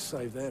up having to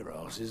save their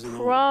asses and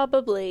all.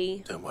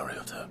 Probably. Don't worry,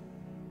 Otto.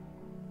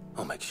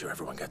 I'll make sure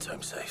everyone gets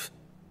home safe.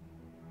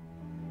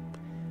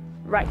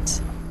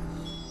 Right.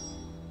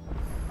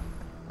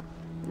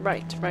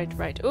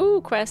 Right.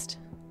 Ooh, quest.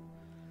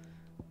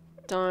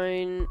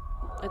 Down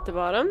at the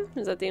bottom.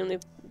 Is that the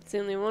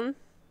only one?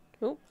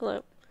 Oh,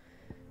 hello.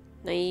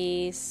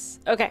 Nice.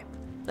 Okay.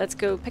 Let's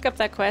go pick up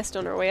that quest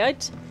on our way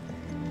out.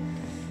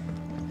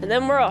 And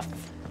then we're off.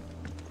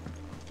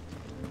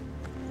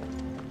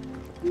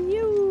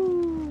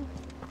 Yoo.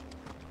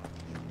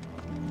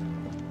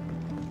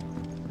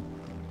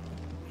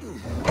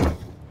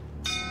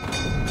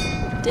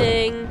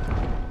 Ding.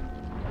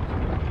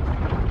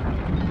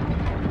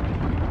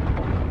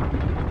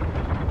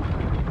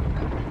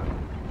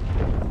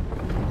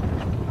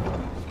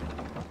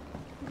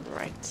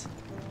 Right.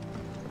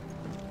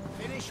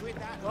 Finish with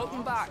that.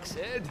 Welcome back,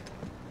 Sid.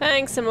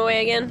 Thanks, I'm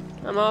away again.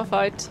 I'm off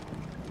out.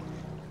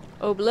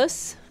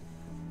 Obolus.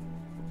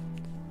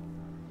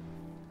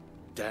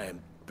 Damn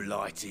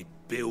blighted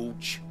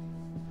bilge.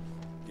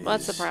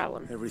 What's the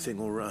problem? Everything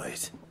all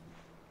right?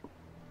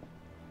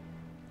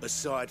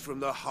 Aside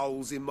from the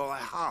holes in my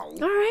hull,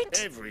 all right.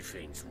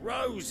 Everything's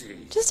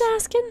rosy. Just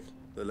asking.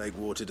 The lake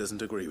water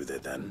doesn't agree with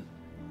it, then?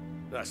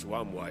 That's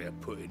one way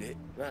of putting it.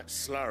 That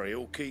slurry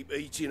will keep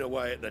eating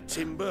away at the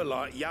timber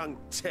like young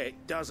Tech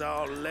does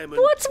our lemon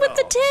What's tarts. with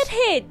the tit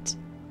head?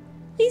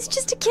 He's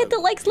just a kid that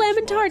likes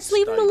lemon tarts.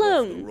 Leave him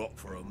alone. Rock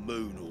for a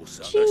moon or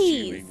so,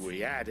 Jeez. assuming we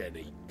had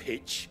any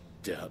pitch.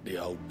 Doubt the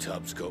old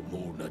tub's got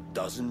more than a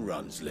dozen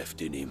runs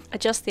left in him.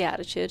 Adjust the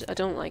attitude. I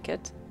don't like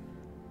it.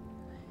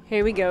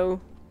 Here we go.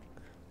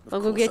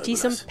 I'll go get you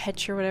some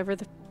pitch or whatever.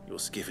 Your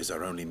skiff is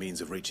our only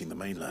means of reaching the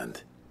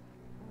mainland.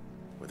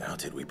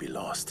 Without it, we'd be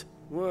lost.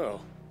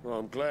 Well,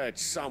 I'm glad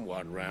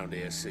someone round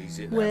here sees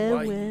it that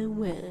way.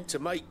 Well. To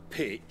make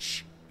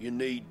pitch, you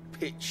need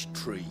pitch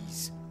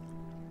trees.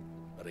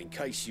 But in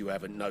case you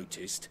haven't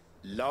noticed,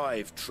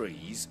 live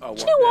trees are.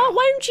 Do you know what?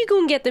 Why don't you go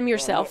and get them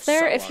yourself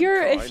there? If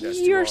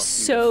you're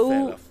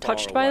so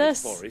touched by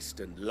this. Forest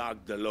and lug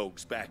the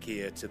logs back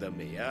here to the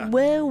mere.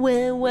 Well.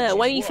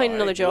 Why don't you find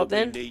another job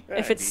then?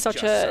 If it's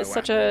such a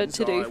to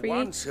do for you. I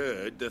once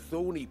heard the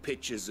thorny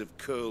pitchers of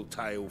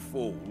Curltail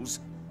Falls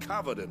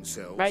cover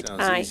themselves. Right,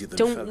 I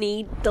don't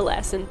need the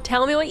lesson.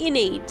 Tell me what you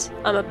need.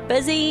 I'm a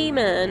busy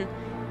man.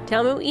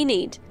 Tell me what you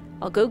need.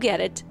 I'll go get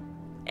it.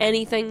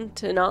 Anything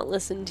to not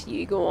listen to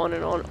you go on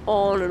and on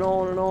and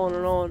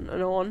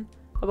on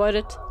about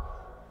it.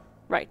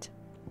 Right.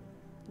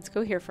 Let's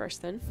go here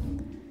first then.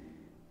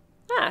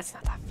 Ah, it's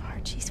not that far.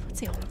 Jeez, what's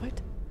he on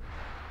about?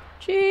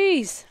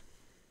 Jeez.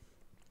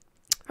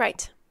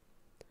 Right.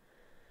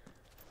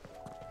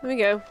 Here we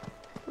go.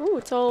 Ooh,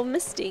 it's all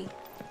misty.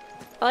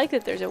 I like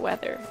that there's a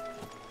weather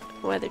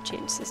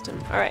change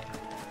system. Alright.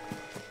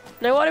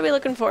 Now what are we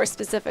looking for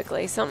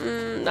specifically?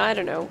 Something, I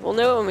don't know. We'll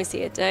know when we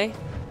see it, eh?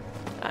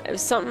 It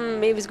was something,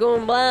 maybe it was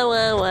going wah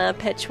wah wah,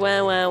 pitch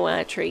wah wah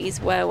wah, trees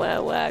wah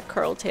wah wah,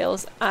 curl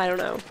tails, I don't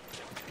know.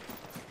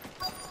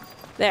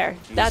 There,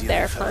 that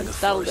there, plant,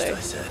 that'll do. A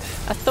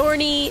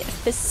thorny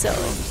thistle.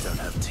 Thorns don't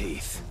have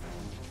teeth.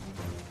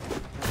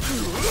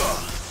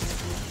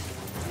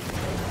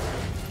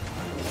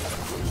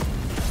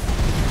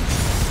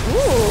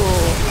 Ooh,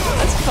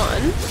 that's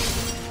fun.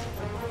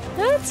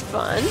 That's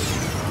fun.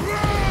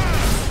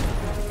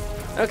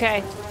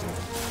 Okay.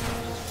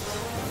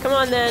 Come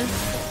on then.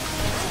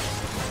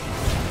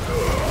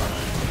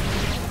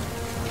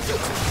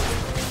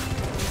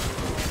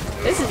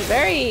 This is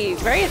very,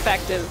 very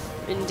effective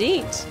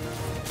indeed.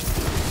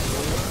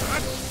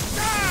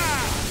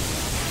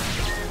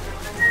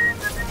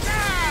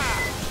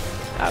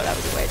 Oh, that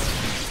was a waste.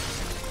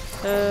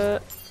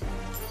 There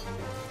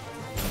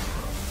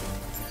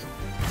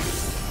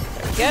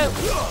we go.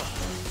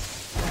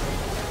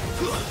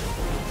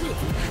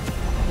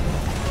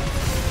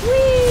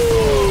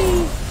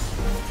 Whee!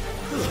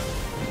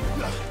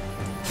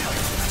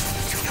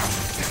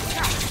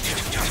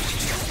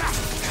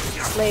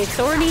 Slay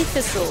thorny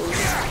thistles.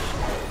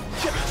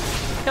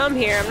 Come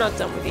here, I'm not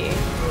done with you.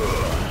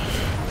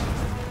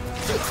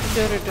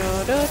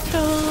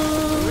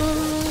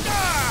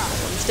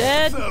 One's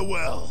dead.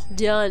 Farewell.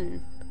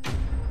 Done.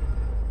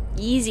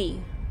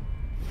 Easy.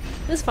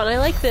 This is fun. I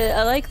like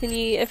the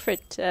new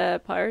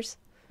Ifrit pyres.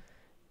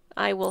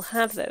 I will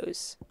have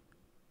those.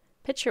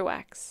 Picture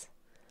wax.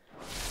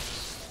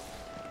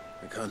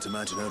 I can't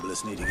imagine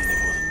Obolus needing any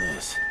more than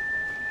this.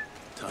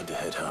 Time to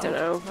head home. Don't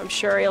know. I'm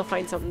sure he'll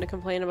find something to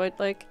complain about,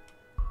 like.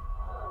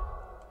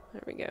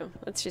 There we go.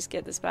 Let's just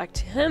get this back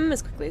to him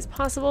as quickly as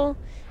possible.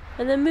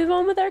 And then move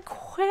on with our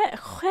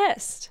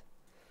quest.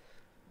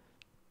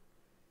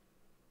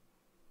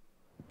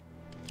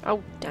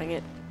 Oh, dang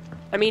it.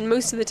 I mean,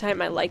 most of the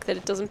time I like that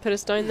it doesn't put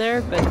us down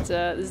there, but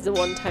this is the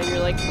one time you're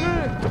like,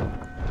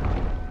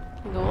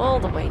 go all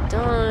the way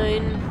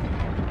down.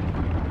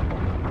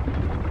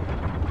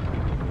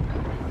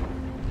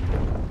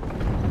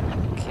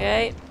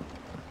 Okay.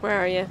 Where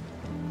are you?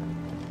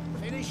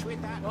 Finish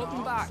with that.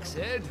 Welcome back,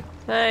 Sid.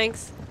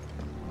 Thanks.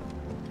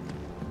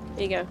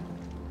 Here you go.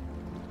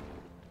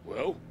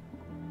 Well,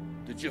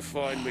 did you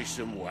find me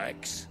some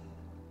wax?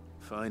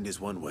 Find is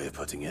one way of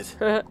putting it.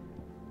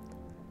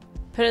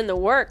 Put in the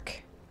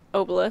work,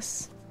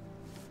 Obolus.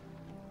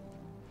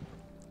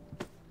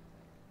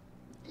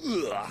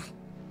 Ugh.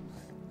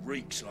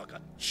 Reeks like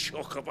a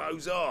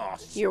chocobo's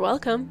arse. You're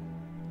welcome.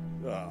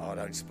 I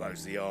don't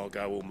suppose the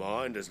Argo will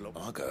mind as long.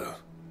 Argo?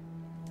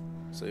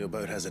 So your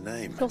boat has a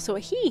name? It's also a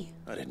he.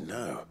 I didn't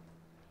know.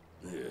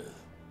 Yeah.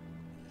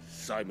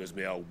 same as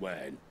me old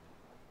man.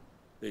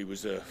 He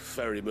was a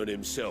ferryman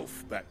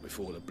himself back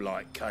before the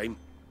blight came.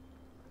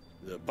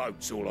 The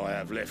boat's all I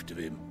have left of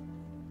him.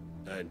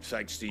 And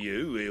thanks to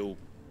you, he'll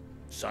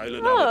sail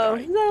another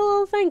day. Was that a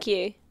little thank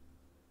you?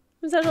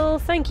 Was that a little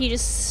thank you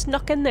just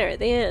snuck in there at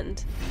the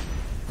end?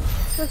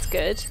 That's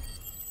good.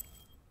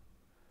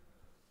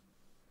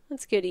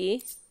 That's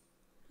goody.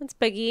 That's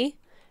biggie.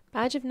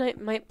 Badge of might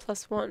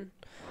 +1.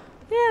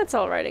 Yeah, it's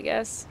alright, I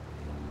guess.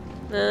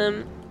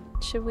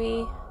 Should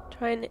we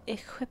try and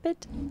equip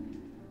it?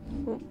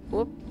 Whoop,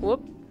 whoop,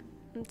 whoop.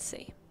 Let's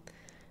see.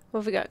 What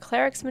have we got?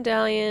 Cleric's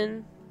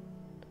Medallion.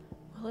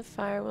 Will of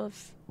Fire, Will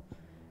of...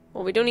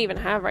 Well, we don't even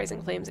have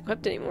Rising Flames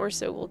equipped anymore,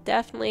 so we'll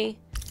definitely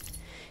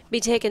be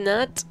taking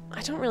that.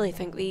 I don't really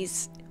think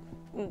these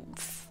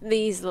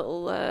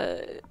little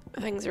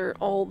things are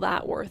all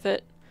that worth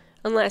it.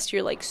 Unless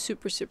you're like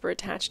super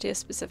attached to a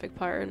specific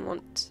power and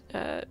want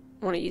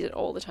to use it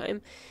all the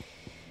time.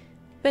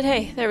 But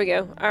hey, there we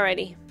go.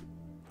 Alrighty.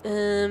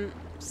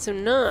 So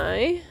now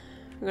we're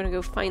gonna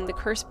go find the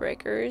curse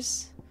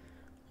breakers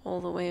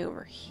all the way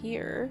over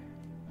here.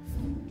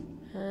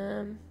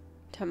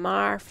 To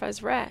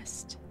Marfa's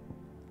Rest.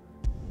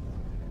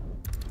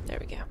 There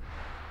we go.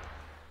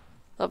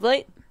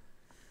 Lovely.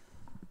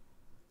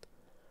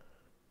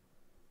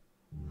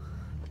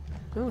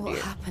 Oh, what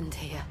dear. happened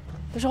here?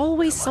 There's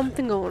always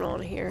something going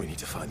on here. We need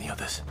to find the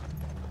others.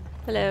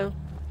 Hello.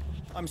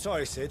 I'm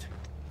sorry, Sid.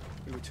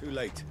 We were too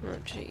late. Oh,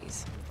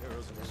 jeez.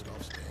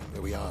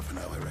 Where we are for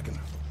now, I reckon.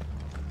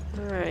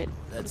 Alright,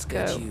 let's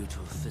go. Get you to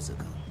a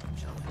physical,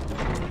 shall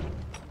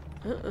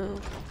we? Uh-oh.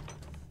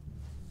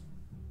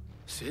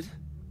 Sid?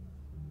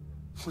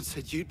 What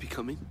said you'd be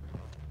coming?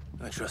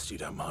 I trust you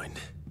don't mind.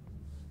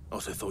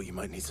 Also thought you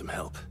might need some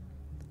help.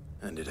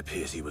 And it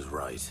appears he was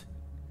right.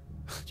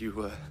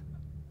 You,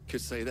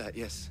 could say that,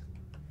 yes.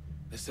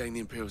 They're saying the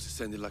Imperials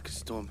ascended like a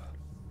storm.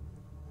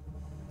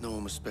 No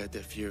one was spared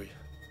their fury.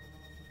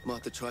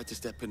 Martha tried to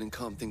step in and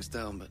calm things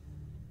down, but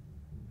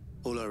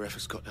all our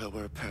efforts got her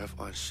were a pair of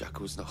iron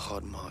shackles and a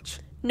hard march.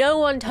 No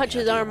one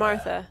touches our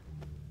Martha.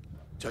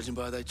 Judging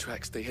by their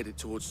tracks, they headed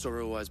towards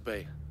Sorrowwise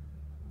Bay.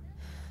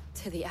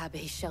 To the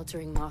Abbey,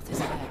 sheltering Martha's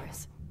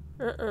bearers.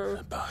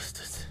 The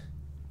bastards.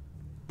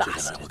 Sid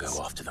and I will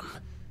go after them.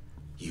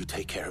 You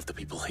take care of the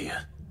people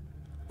here.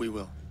 We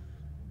will.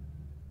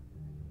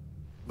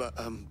 But,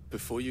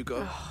 before you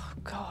go... Oh,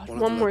 God.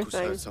 One more locals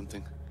thing. heard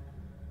something.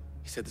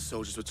 He said the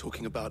soldiers were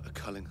talking about a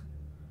culling.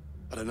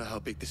 I don't know how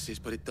big this is,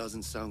 but it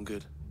doesn't sound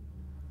good.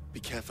 Be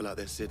careful out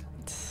there, Sid.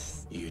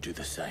 You do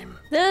the same.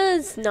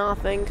 There's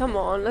nothing. Come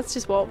on. Let's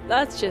just walk.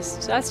 That's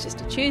just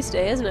a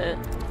Tuesday, isn't it?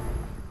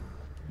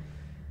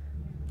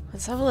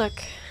 Let's have a look.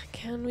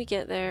 Can we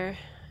get there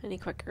any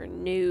quicker?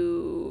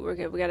 No. We're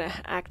good. We gotta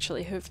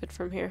actually hoof it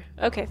from here.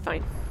 Okay,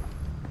 fine.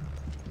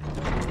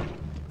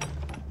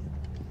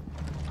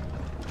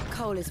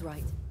 Cole is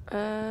right.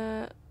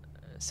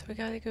 So we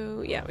gotta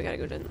go... Yeah, we gotta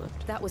go down the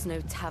left. That was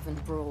no tavern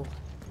brawl.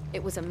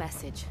 It was a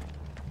message.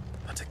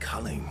 But a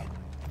culling.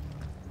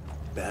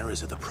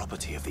 Bearers are the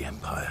property of the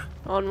Empire.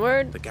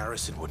 Onward. The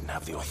garrison wouldn't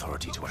have the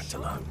authority to act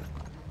alone.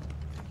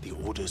 The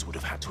orders would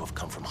have had to have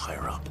come from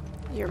higher up.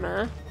 Your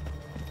ma.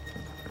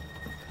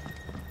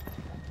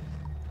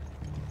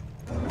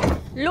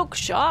 Look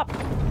sharp.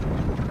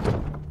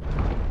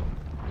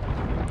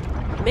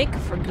 Make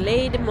for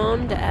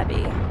Glademond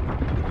Abbey.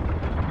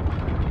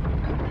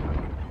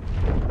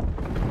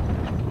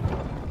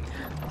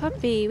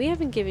 Puppy, we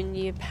haven't given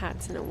you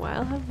pats in a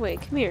while, have we?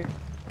 Come here.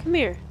 Come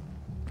here.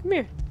 Come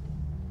here.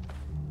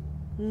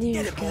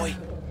 Get it, boy.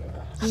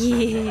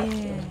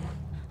 Yeah.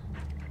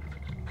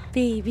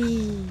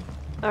 Baby.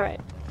 Alright.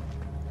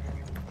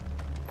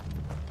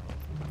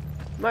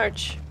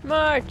 March.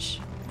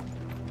 March.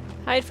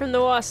 Hide from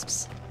the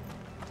wasps.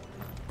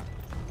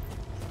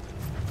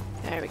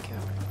 There we go.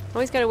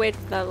 Always gotta wait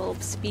for that little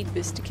speed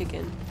boost to kick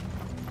in.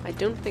 I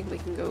don't think we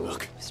can go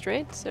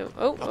straight, so...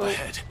 Oh, Up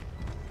ahead.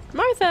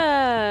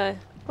 Martha!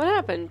 What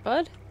happened,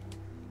 bud?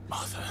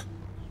 Martha,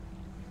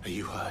 are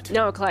you hurt?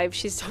 No, Clive.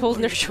 She's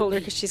holding her shoulder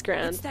because she's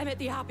grand. It's them at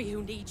the Abbey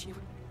who need you.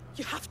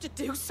 You have to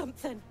do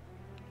something.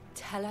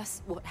 Tell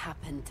us what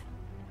happened.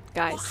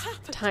 Guys, What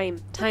happened? time.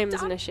 Time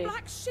is an issue.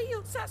 Black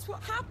shields, that's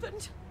what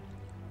happened.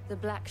 The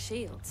Black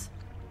Shields?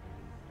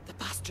 The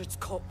bastards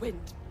caught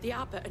wind. The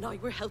abbot and I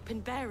were helping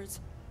bearers.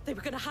 They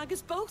were going to hang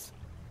us both.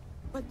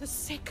 When the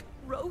sick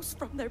rose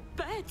from their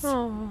beds.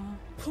 Oh.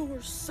 Poor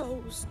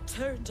souls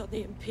turned on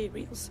the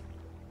Imperials.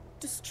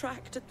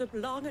 Distracted them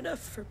long enough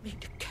for me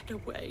to get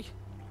away.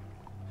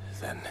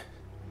 Then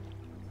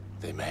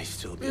they may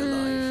still be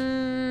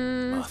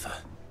alive. Martha,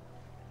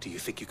 do you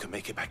think you can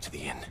make it back to the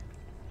inn?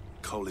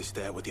 Cole is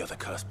there with the other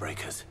curse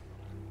breakers.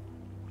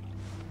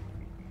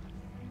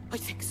 I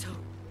think so.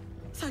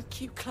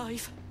 Thank you,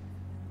 Clive.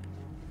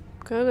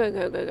 Go, go,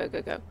 go, go, go,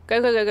 go, go.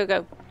 Go, go, go, go,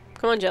 go.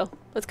 Come on, Jill.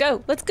 Let's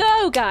go. Let's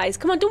go, guys.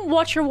 Come on, don't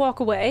watch her walk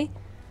away.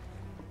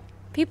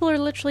 People are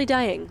literally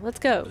dying. Let's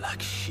go.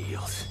 Black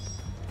shields.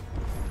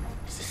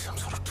 Is this some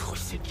sort of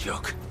twisted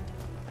joke?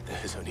 They're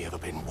has only ever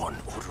been one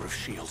order of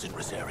shields in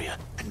Rosaria,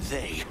 and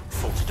they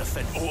fought to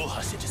defend all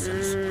her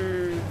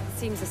citizens.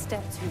 Seems a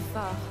step too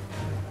far,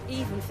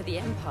 even for the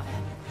Empire.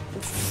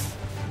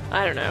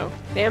 I don't know.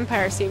 The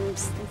Empire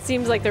seems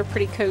like they're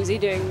pretty cozy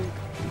doing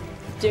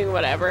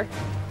whatever.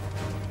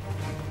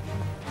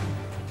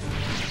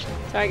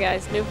 Sorry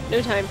guys,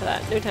 no time for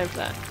that. No time for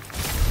that.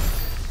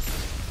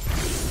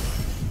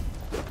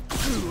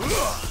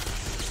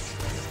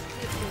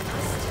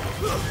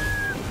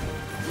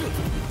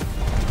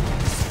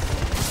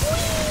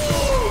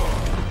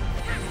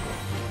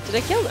 Did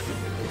I kill them?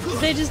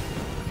 Did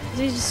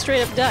they just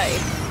straight up die?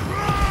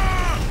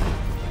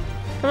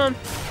 Come on.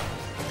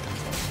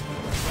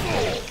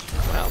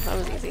 Wow, that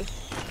was easy.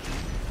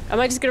 Am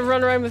I just gonna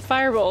run around with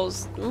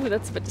fireballs? Ooh,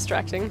 that's a bit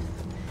distracting.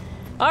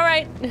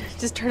 Alright,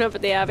 just turn up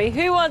at the Abbey.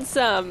 Who wants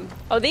some?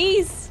 Oh,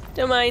 these?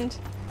 Don't mind.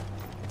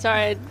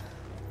 Sorry.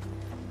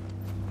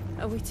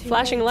 Are we too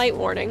Flashing late? light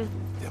warning.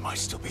 There might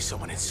still be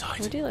someone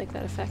inside. I do like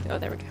that effect. Oh,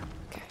 there we go.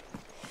 Okay.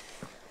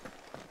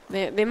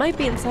 They might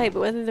be inside,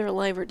 but whether they're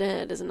alive or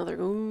dead is another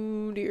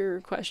oh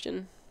dear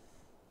question.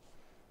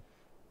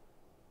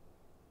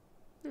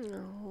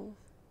 No.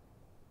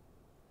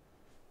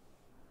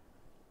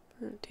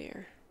 Oh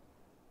dear.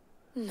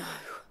 No.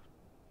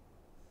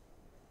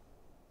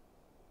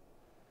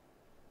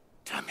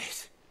 Damn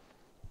it.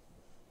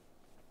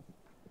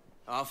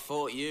 I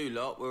thought you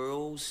lot were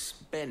all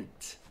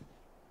spent.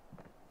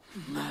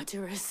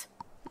 Murderers.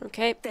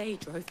 Okay. They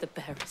drove the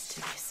bearers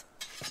to this.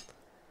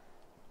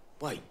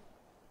 Wait.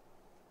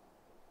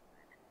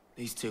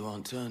 These two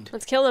aren't turned.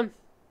 Let's kill them.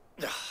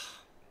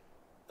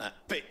 That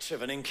bitch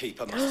of an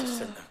innkeeper must have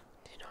sent them.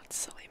 Do not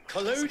sully my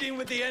Colluding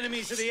with the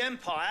enemies of the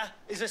Empire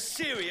is a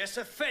serious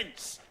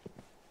offence.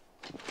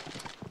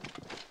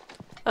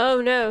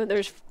 Oh no,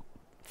 there's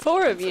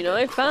 4 of you,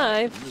 not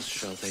 5. Crimes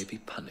shall they be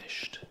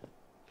punished.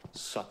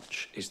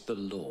 Such is the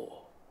law.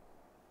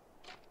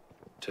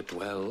 To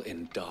dwell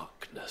in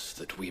darkness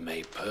that we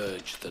may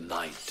purge the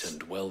night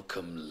and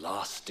welcome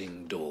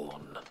lasting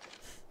dawn.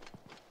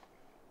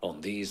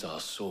 On these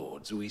our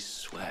swords we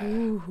swear.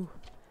 Ooh.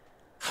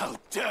 How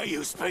dare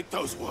you speak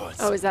those words?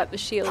 Oh, is that the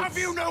shield? Have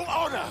you no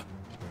honor?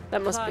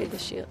 That must be the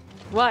shield.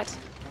 What?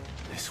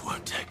 This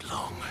won't take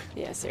long.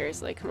 Yeah,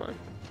 seriously, come on.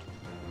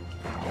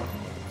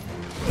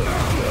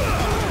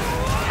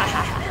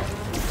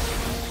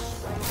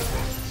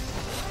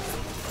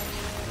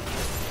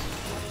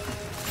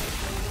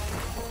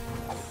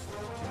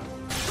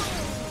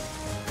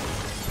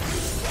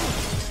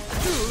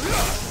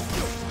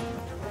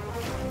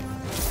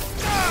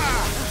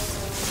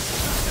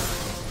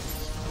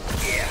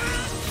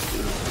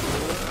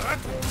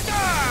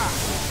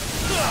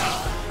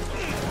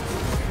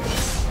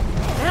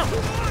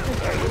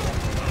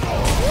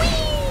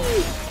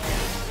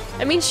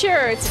 I mean,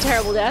 sure, it's a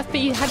terrible death,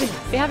 but you had to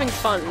be having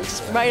fun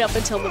just right up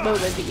until the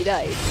moment that you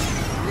died.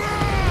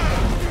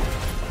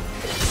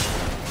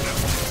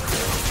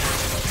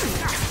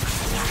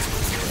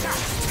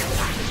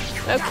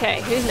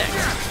 Okay, who's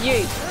next?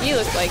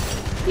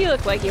 You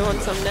look like you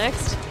want some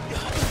next.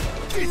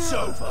 It's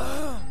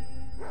over.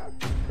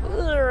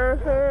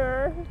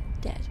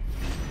 Dead.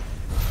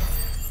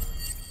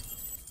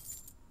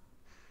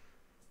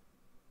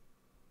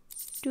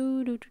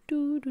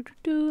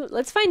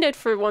 Let's find out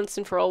for once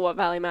and for all what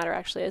Valley Matter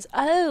actually is.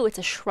 Oh, it's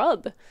a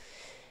shrub.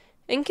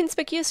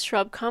 Inconspicuous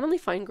shrub commonly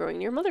found growing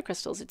near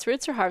Mothercrystals. Its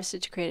roots are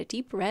harvested to create a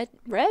deep red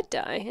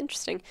dye.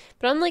 Interesting.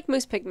 But unlike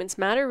most pigments,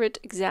 madder root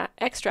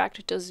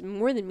extract does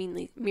more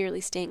than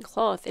merely stain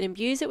cloth. It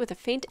imbues it with a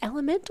faint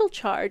elemental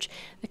charge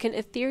that can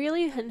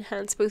ethereally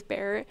enhance both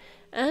bearer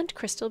and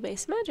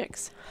crystal-based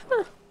magics.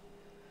 Huh.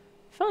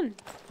 Fun.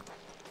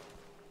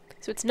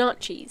 So it's not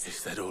cheese.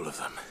 Is that all of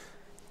them?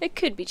 It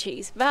could be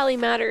cheese. Valley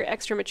Matter,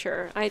 extra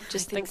mature. I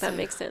just think that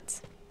makes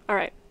sense.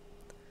 Alright.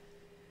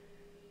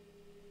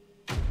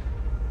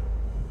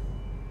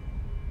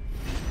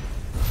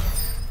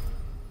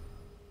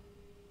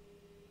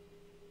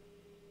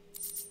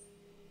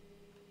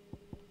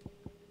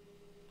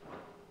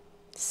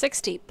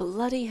 $60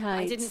 bloody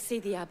hides. I didn't see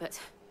the abbot.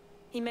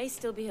 He may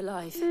still be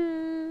alive.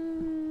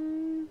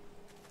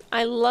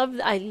 I love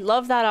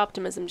that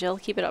optimism, Jill.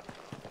 Keep it up.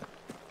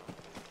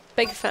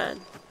 Big fan.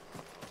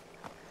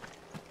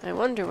 I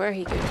wonder where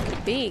he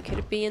could be. Could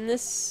it be in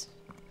this?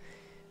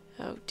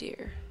 Oh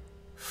dear.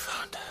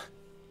 Found her.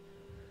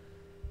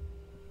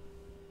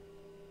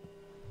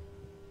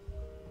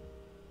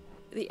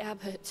 The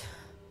abbot.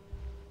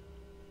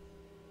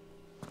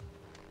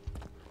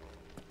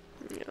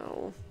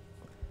 No.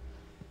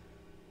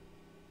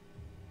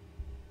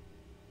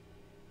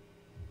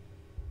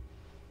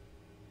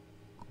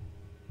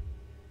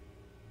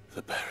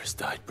 The bearers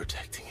died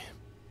protecting him.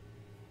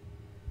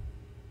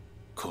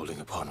 Calling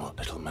upon what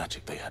little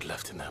magic they had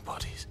left in their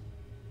bodies.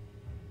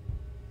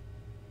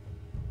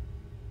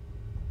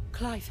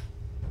 Clive.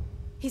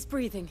 He's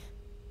breathing.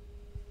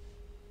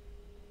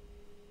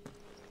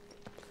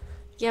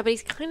 Yeah, but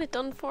he's kind of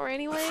done for The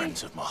anyway.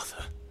 friends of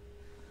Martha.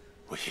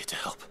 We're here to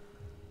help.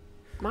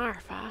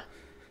 Martha.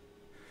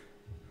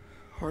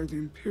 Are the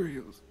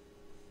Imperials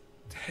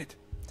dead?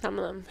 Some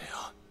of them. They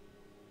are.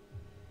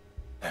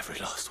 Every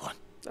last one.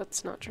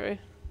 That's not true.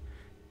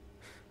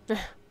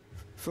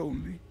 If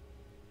only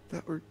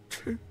that were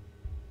true.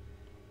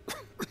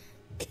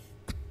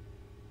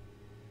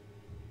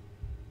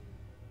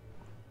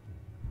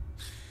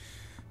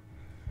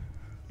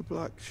 The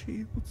Black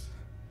Shields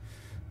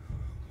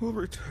will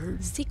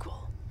return.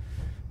 Sequel.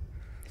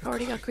 I've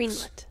already got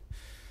greenlit.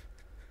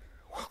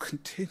 Will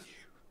continue.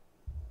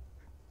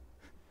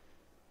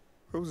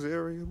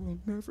 Rosaria will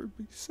never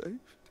be saved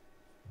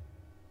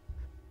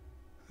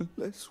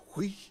unless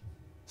we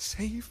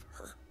save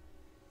her.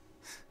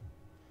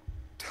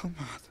 Tell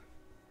Matt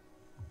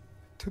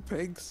to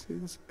beg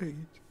his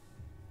aid.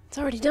 It's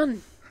already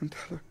done. And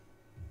tell her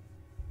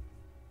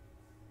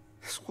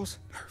this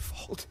wasn't her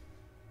fault.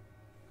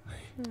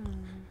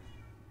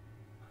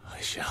 I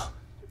shall.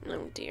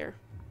 Oh dear.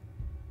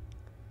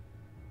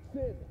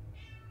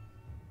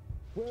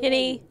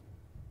 Kitty.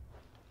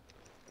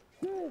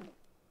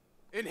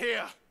 In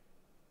here.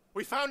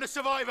 We found a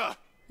survivor.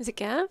 Is it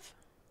Gav?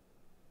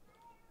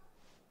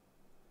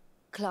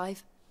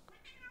 Clive?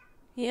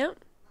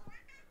 Yep.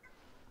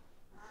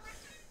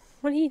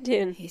 What are you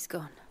doing? He's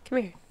gone.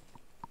 Come here.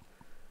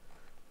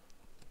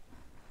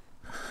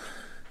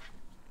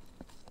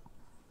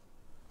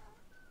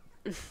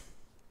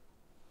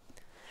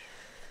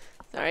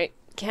 Alright,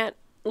 cat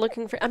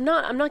looking for I'm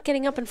not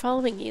getting up and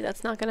following you.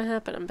 That's not gonna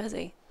happen. I'm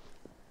busy.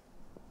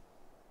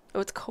 Oh,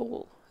 it's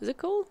Cole. Is it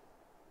Cole?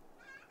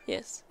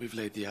 Yes. We've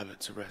laid the abbot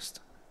to rest.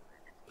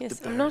 But Yes,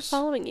 the I'm not bears,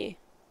 following you.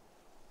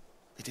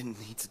 They didn't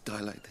need to die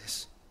like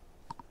this.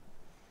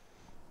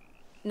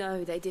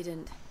 No, they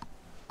didn't.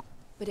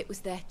 But it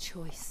was their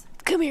choice.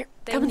 Come here.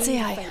 They Come and knew say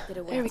the hi. fate that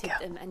There we awaited go.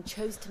 them and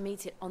chose to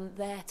meet it on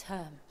their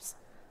terms,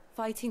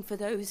 fighting for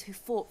those who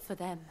fought for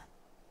them.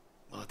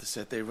 Martha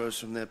said they rose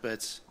from their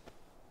beds,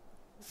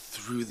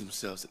 threw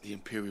themselves at the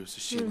Imperials, so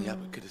she and the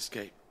abbot could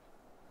escape.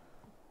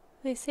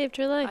 They saved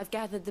her life. I've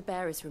gathered the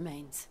bearers'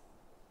 remains.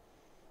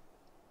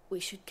 We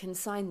should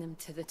consign them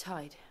to the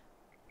tide.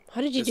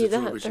 How did you There's do a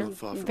that? drawbridge They're not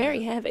far from very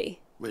here. heavy.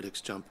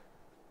 Radix jump.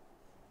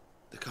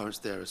 The currents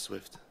there are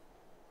swift.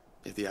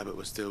 If the abbot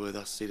was still with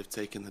us, he'd have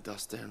taken the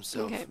dust there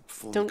himself Okay, and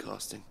performed don't- the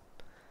casting.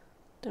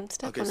 Don't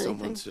step I'll get on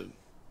someone anything.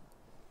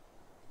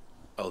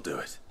 to... I'll do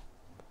it.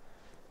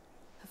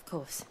 Of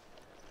course.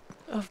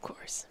 Of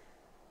course.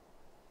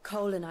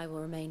 Cole and I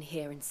will remain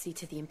here and see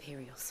to the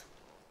Imperials.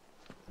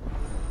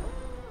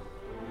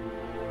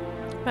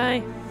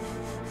 Bye.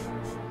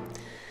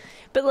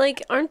 But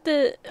like, aren't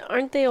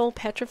they all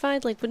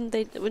petrified? Like, wouldn't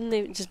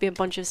they just be a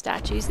bunch of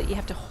statues that you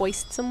have to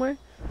hoist somewhere?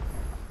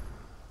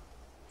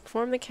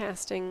 Perform the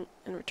casting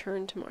and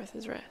return to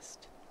Martha's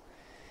Rest.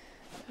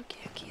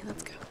 Okay,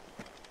 let's go.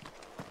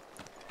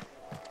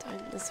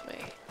 Down this way.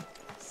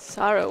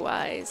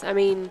 Sorrow-wise, I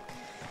mean,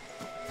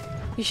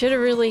 you should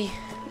have really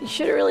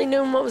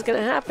known what was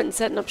gonna happen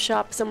setting up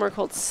shop somewhere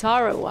called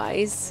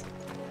Sorrow-wise.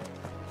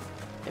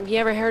 Have you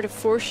ever heard of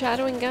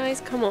foreshadowing,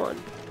 guys? Come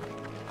on.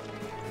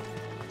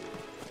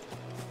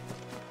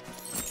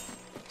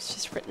 It's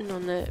just written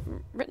on the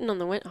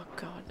wind. Oh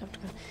god.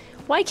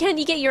 Why can't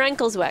you get your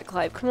ankles wet,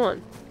 Clive? Come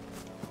on.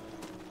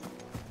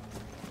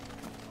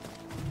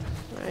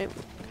 Alright,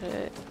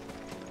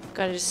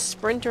 gotta just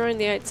sprint around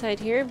the outside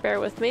here. Bear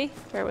with me,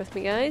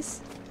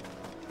 guys.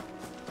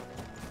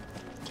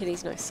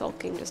 Kitty's now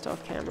sulking just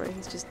off camera.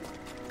 He's just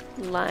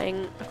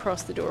lying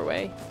across the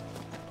doorway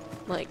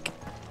like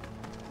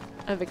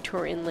a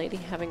Victorian lady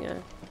having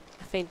a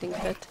fainting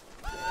fit.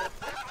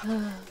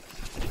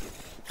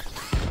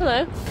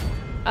 Hello.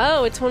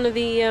 Oh, it's one of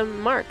the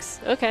marks.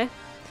 Okay.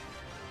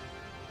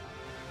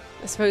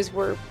 I suppose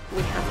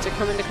we have to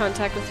come into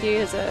contact with you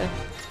as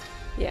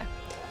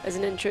as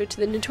an intro to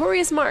the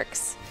notorious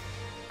marks.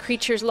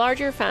 Creatures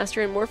larger,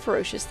 faster, and more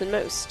ferocious than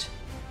most.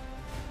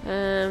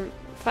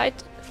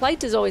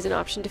 Flight is always an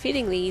option.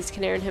 Defeating these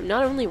can earn him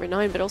not only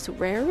renown but also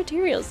rare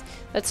materials.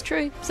 That's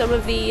true. Some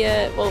of the,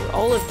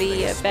 all of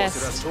the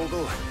best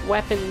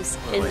weapons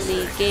in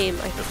the game.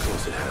 Of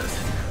course it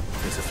has.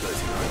 There's a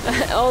floating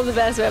line. All the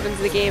best weapons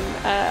in the game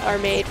are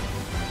made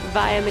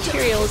via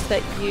materials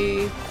that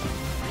you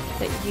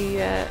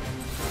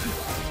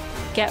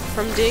get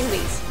from doing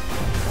these.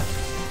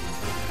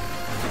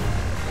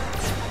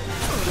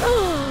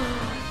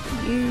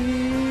 Oh,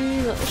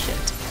 you little shit.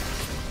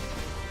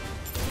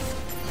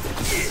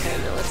 Okay,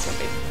 no,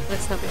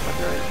 let's not be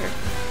fucking around here.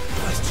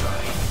 Nice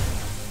try.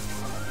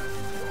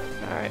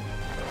 Alright.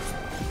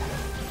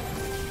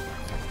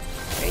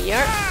 There you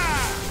are.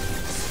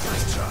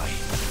 Nice try.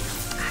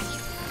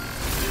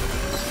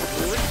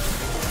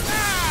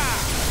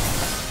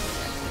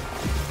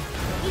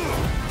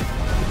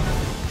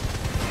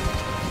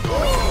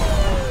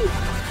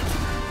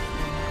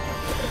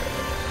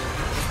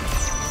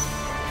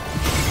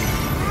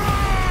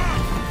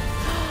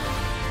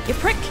 You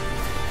prick!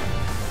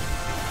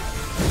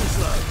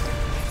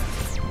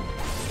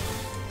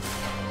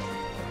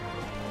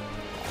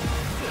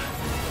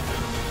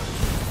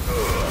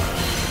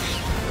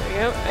 There we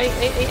go. Hey.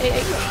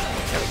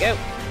 There we go.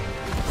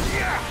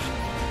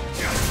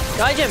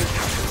 Dodge him!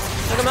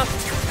 Hook him up.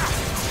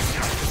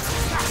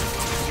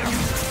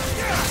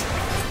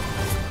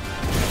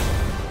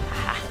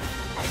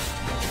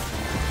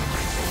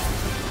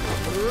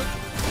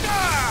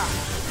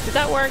 Did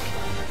that work?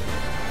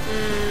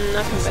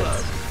 Not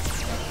convinced.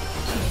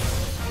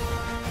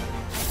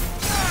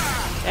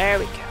 There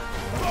we go.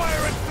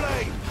 Fire and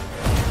flame!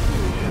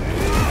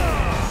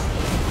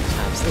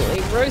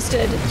 Absolutely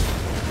roasted.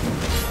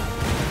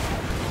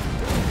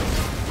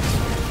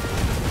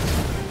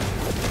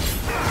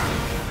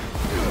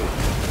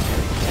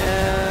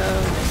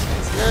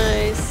 This is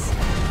nice.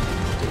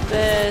 Do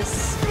this.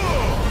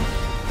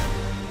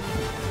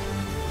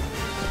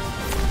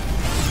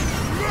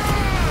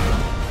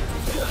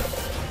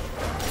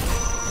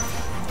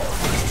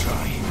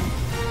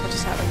 What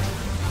just happened?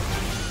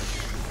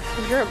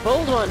 Oh, you're a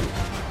bold one.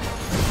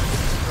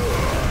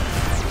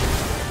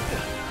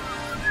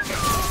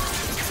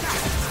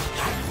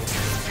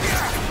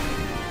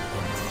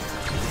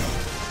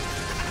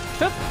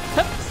 Hup,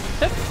 hup,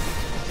 hup.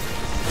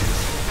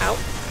 Ow.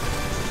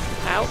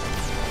 Ow.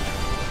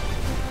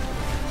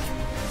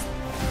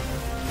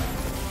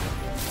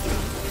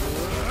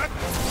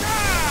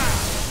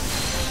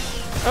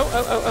 Oh,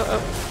 oh, oh, oh,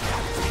 oh.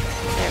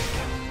 There we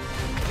go.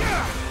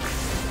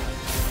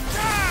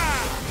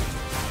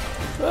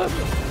 Whoop.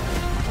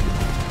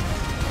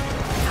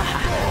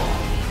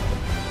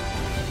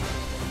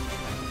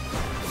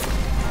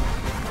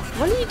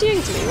 What are you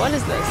doing to me? What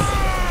is this?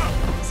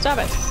 Stop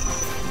it.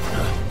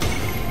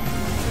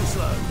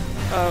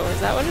 Oh, is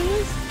that what it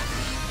is?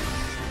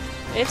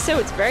 If so,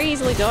 it's very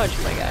easily dodged,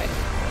 my guy.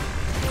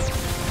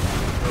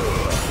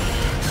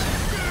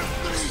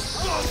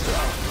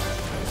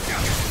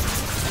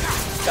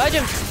 Dodge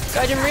him!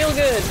 Dodge him real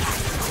good!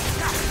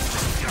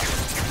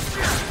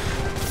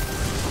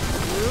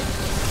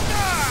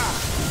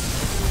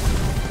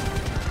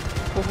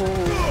 Oh.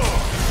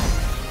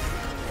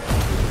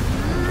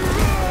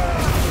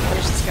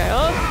 Finish this guy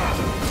off.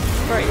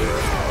 Right.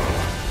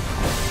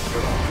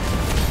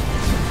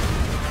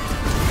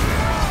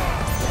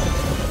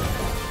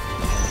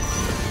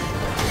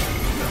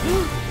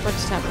 What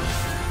just happened?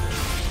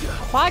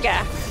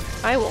 Quagga!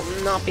 I will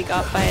not be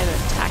got by an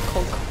attack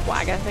called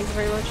Quagga, thank you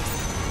very much.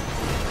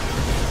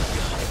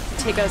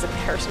 Take it as a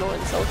personal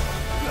insult.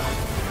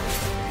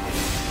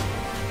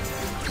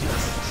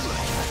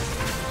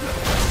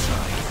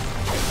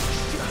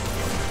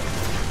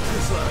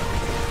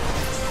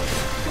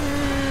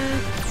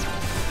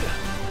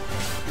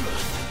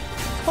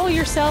 Call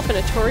yourself a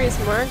notorious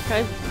mark?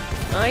 I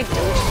don't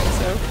think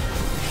so.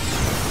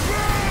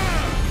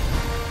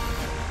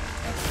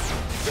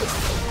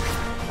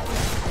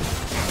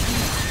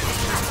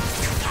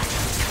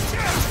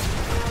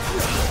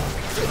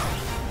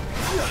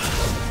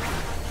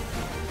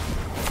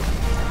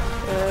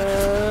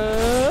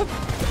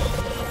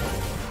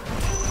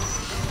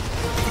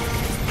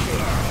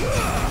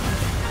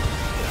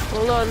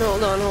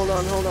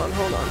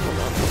 Hold on.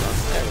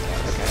 There we go,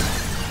 okay.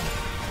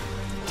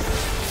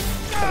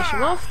 Finish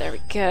him off, there we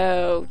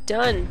go.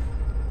 Done.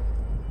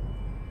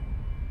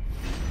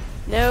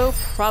 No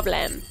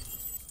problem.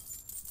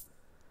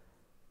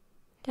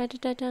 You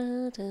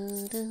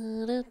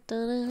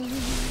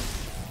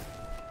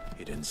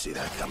didn't see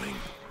that coming.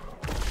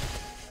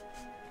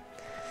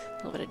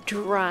 A little bit of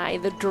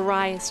the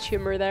driest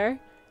humor there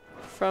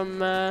from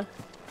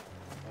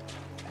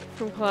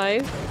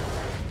Clive.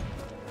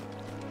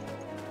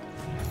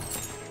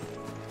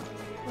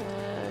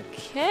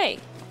 Okay.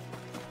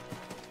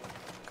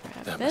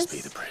 Grab that this. must be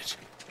the bridge.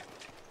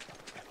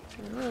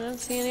 Oh, I don't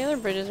see any other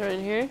bridges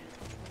around here.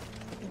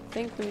 I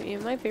think you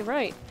might be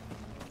right.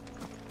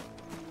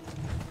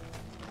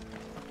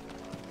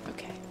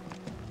 Okay.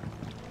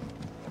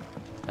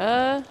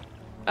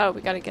 Oh,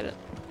 we gotta get it.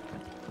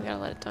 We gotta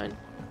let it down.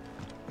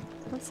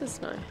 What's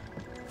this now?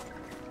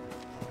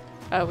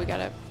 Oh, we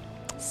gotta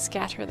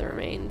scatter the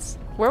remains.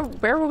 Where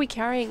were we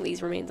carrying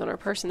these remains on our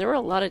person? There were a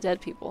lot of dead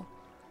people.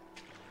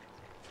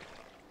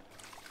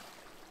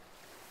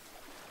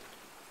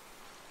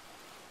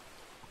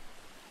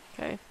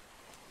 Okay.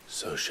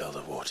 So shall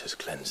the waters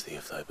cleanse thee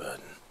of thy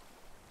burden,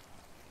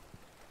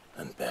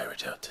 and bear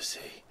it out to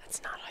sea.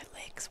 That's not how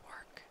lakes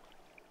work.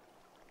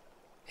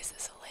 Is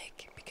this a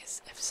lake?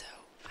 Because if so,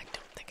 I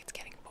don't think it's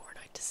getting borne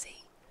out to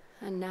sea.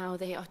 And now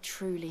they are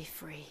truly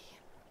free.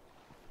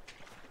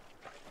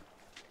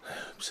 I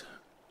hope so.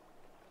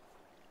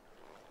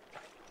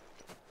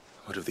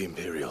 What of the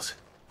Imperials?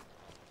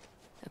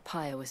 A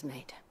pyre was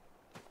made.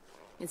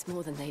 It's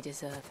more than they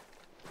deserve.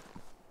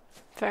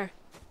 Fair.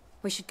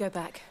 We should go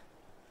back.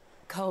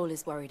 Cole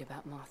is worried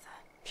about Martha.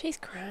 She's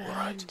crying.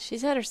 Right.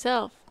 She's at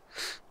herself.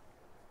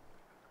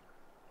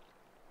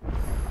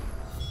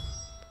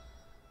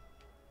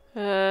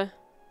 I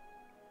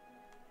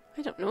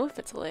don't know if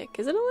it's a lake.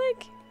 Is it a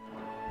lake?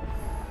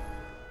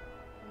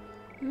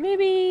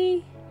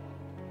 Maybe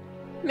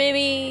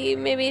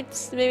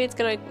it's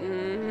gonna.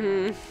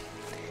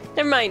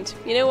 Never mind.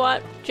 You know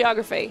what?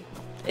 Geography.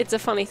 It's a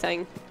funny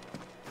thing.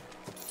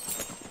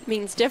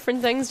 Means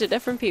different things to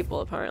different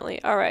people,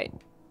 apparently. All right.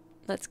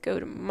 Let's go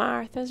to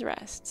Martha's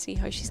Rest. See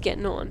how she's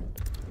getting on.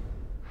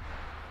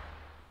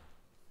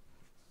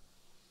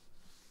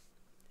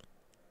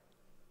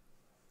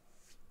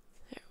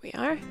 There we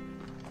are.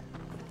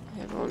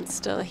 Everyone's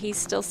still, he's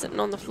still sitting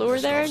on the floor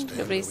there.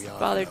 Nobody's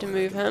bothered to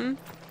move him.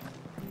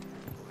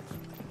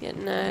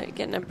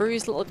 Getting a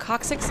bruised little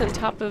coccyx on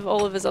top of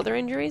all of his other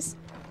injuries.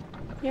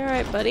 You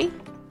alright, buddy?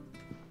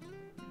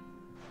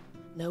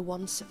 No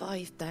one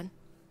survived then?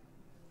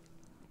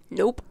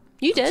 Nope.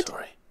 You did.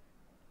 Sorry.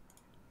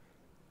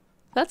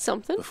 That's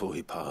something. Before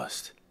he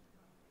passed,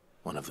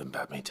 one of them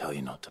bade me tell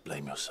you not to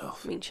blame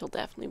yourself. I mean, she'll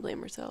definitely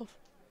blame herself.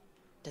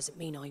 Doesn't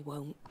mean I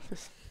won't.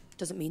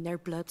 Doesn't mean their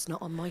blood's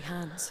not on my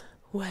hands.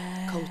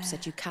 Well... Cole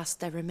said you cast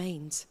their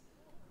remains.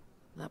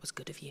 That was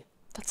good of you.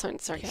 That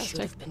sounds sarcastic. It should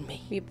have been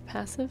me. Were you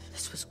passive?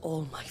 This was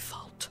all my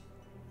fault.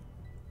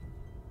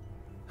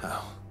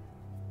 How?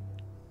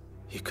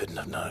 You couldn't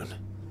have known.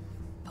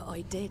 But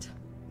I did.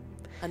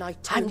 And I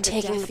I'm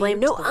taking the blame.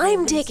 No,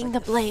 I'm taking the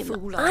blame.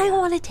 I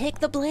want to take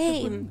the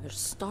blame. Rumors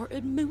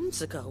started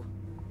moons ago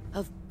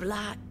of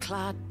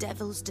black-clad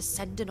devils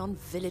descending on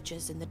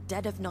villages in the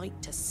dead of night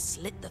to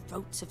slit the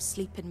throats of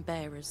sleeping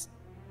bearers.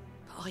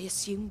 But I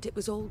assumed it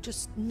was all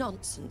just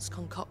nonsense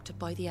concocted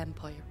by the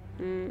Empire.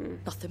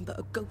 Nothing but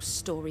a ghost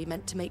story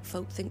meant to make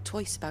folk think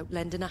twice about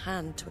lending a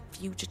hand to a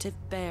fugitive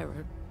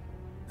bearer.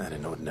 And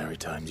in ordinary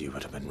times you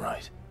would have been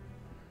right.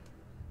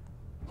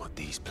 What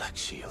these black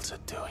shields are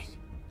doing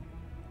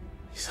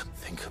is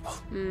unthinkable.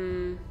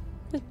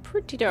 It's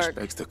pretty dark. Which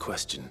begs the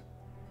question,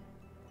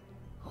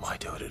 why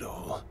do it at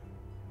all?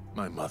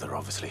 My mother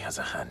obviously has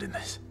a hand in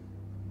this.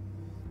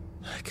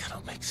 I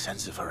cannot make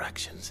sense of her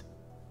actions.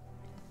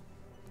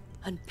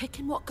 And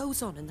picking what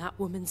goes on in that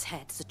woman's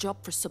head is a job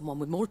for someone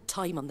with more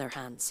time on their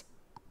hands.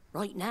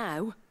 Right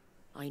now,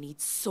 I need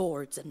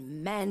swords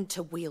and men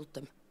to wield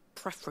them,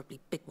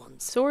 preferably big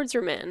ones. Swords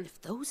or men?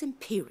 If those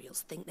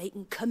Imperials think they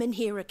can come in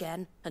here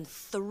again and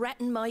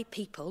threaten my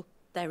people,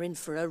 they're in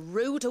for a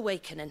rude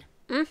awakening.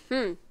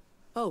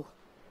 Oh,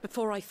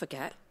 before I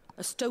forget,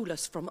 a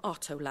Stolas from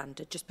Otto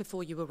landed just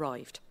before you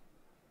arrived.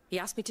 He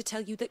asked me to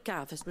tell you that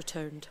Gav has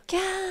returned.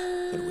 Gav!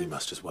 Then we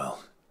must as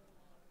well.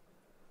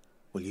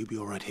 Will you be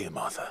all right here,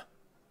 Martha?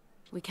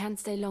 We can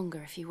stay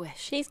longer if you wish.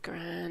 She's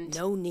grand.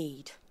 No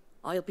need.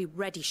 I'll be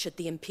ready should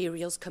the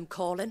Imperials come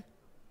calling.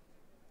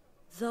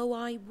 Though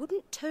I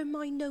wouldn't turn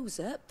my nose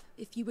up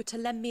if you were to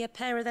lend me a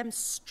pair of them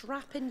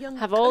strapping young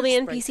Have all the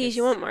curse NPCs breakers.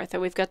 you want, Martha.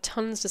 We've got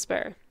tons to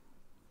spare.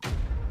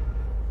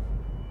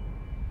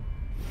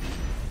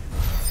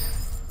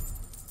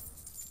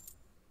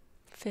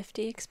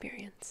 $50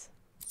 experience.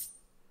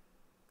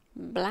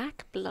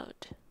 Black blood.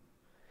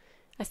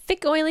 A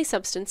thick, oily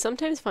substance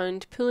sometimes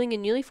found pooling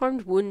in newly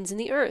formed wounds in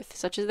the earth,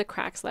 such as the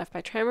cracks left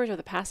by tremors or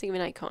the passing of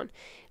an icon.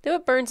 Though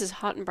it burns as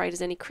hot and bright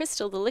as any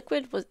crystal, the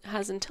liquid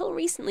has until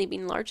recently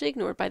been largely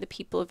ignored by the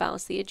people of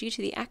Valencia due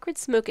to the acrid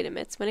smoke it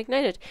emits when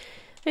ignited.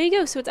 There you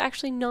go, so it's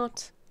actually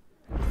not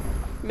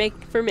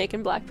for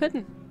making black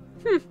pudding.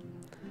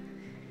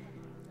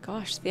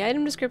 Gosh, the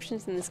item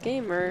descriptions in this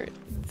game are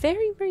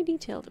very, very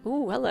detailed.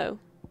 Ooh, hello.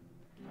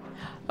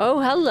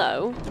 Oh,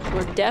 hello.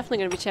 We're definitely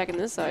going to be checking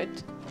this out.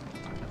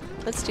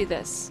 Let's do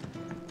this.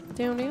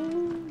 Down,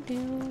 down,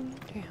 down,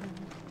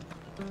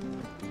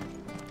 down.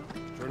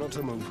 Try not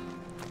to move.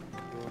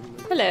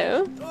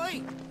 Hello.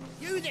 Oi,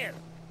 you there!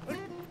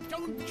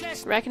 Don't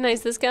just...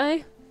 Recognize this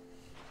guy?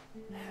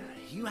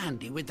 You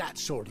handy with that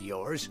sword of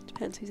yours?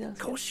 Depends who's asking. Of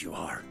course you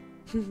are.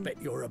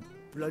 Bet you're a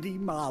bloody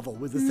marvel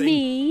with the thing.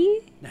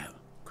 Me? Now,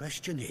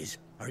 question is,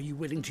 are you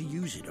willing to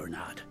use it or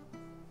not?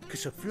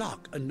 Because a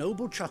flock of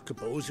noble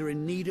chocobos are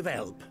in need of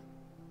help.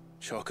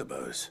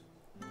 Chocobos?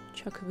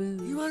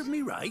 Chocoboos. You heard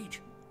me right.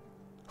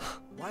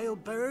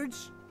 Wild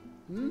birds?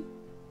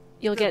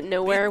 You'll get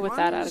nowhere with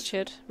that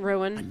attitude,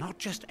 Rowan. And not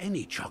just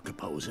any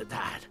chocobos at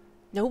that.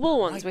 Noble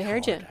ones, we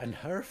heard you. And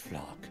her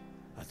flock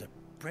are the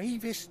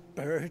bravest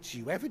birds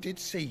you ever did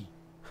see.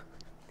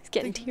 He's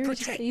getting tears,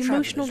 Protect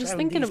emotional travellers just round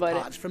thinking these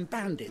about parts from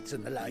bandits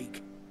and the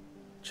like.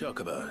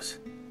 Chocobos.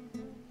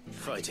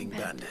 Fighting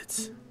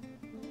bandits.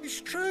 It's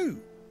true.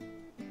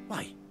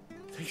 Why,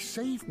 they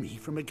saved me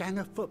from a gang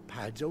of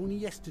footpads only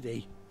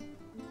yesterday.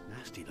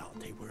 Nasty lot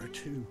they were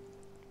too.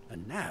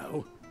 And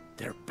now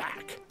they're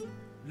back,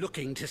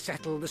 looking to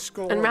settle the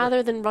score. And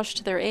rather than rush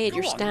to their aid,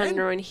 you're Go on, standing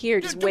then. around here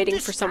just Don't waiting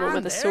just for someone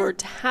with a stand sword there.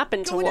 to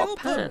happen to Go and walk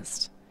help them.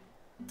 past.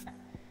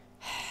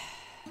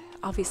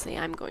 Obviously,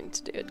 I'm going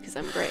to do it because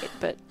I'm great,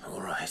 but...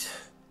 All right.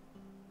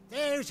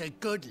 There's a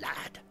good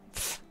lad.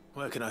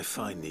 Where can I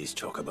find these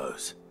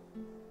chocobos?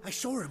 I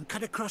saw him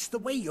cut across the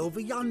way over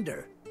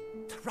yonder.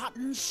 The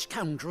rotten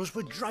scoundrels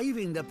were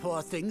driving the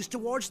poor things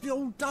towards the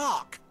old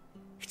dock.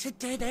 It's a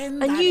dead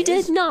end, And that you is.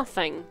 did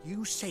nothing.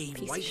 You saved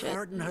Piece of shit.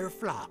 Whiteheart and her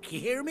flock, you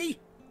hear me?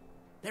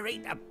 There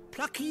ain't a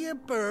pluckier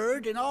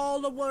bird in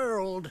all the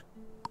world.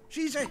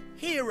 She's a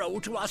hero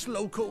to us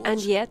locals. And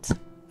yet...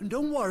 And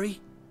don't worry,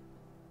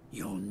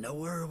 you'll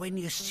know her when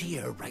you see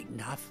her right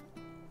enough.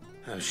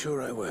 I'm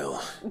sure I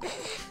will.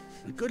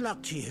 And good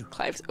luck to you.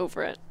 Clive's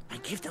over it.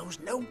 And give those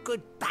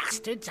no-good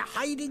bastards a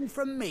hiding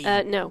from me.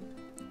 No.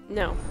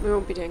 No, we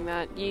won't be doing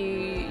that.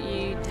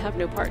 You have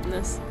no part in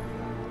this.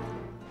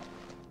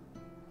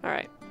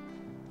 Alright.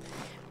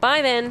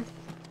 Bye then.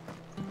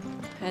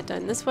 Head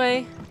down this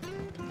way.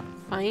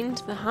 find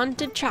the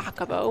haunted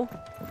chocobo.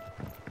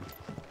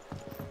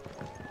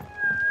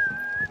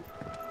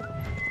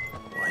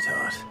 White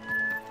Hart.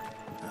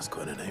 That's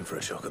quite a name for a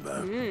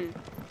chocobo.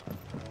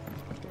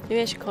 Maybe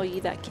I should call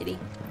you that, kitty.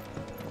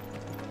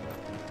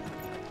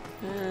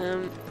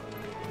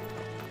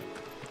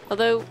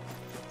 Although,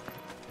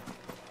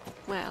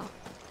 well,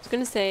 I was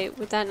gonna say,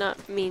 would that not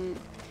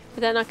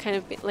kind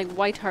of be, like,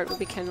 White Hart would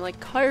be kind of like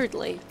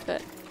cowardly,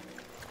 but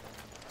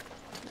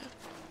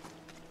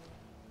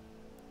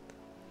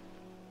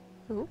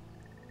no. Oh,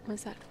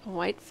 what's that? A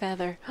white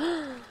feather.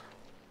 A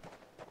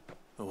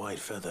white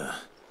feather.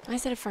 I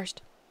said it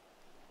first.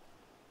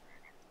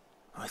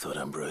 I thought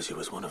Ambrosia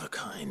was one of a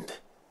kind.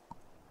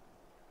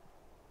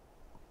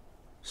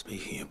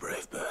 Speaking of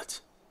brave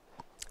birds.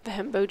 The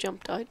hembo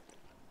jumped out.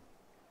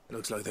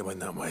 Looks like they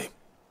went that way.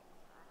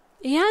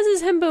 He has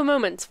his hembo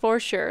moments, for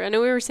sure. I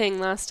know we were saying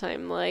last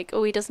time, like,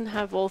 oh, he doesn't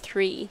have all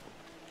three.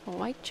 A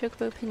white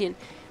chocobo opinion.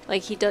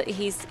 Like, he's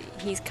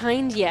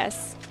kind,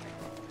 yes.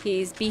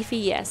 He's beefy,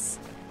 yes.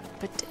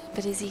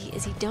 But is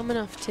he dumb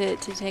enough to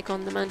take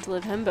on the mantle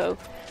of hembo?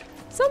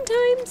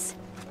 Sometimes.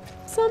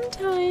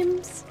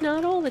 Sometimes.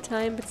 Not all the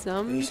time, but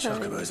sometimes. These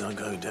chocobos aren't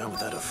going down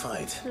without a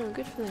fight. Oh,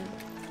 good for them.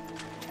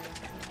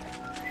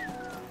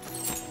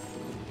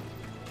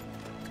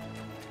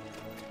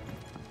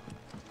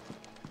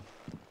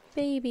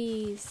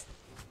 Babies.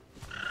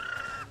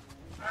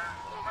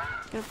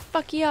 Gonna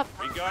fuck you up.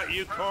 We got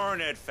you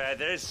cornered,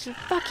 Feathers. Gonna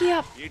fuck you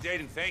up. You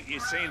didn't think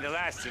you'd seen the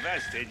last of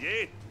us, did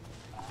you?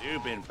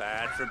 You've been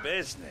bad for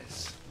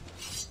business.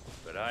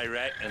 But I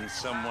reckon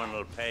someone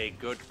will pay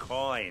good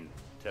coin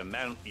to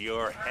mount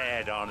your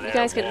head on their You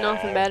guys got wall.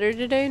 nothing better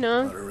to do,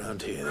 no? Not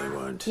around here, they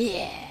won't.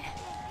 Yeah.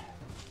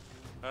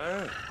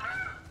 Oh.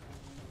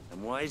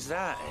 And why's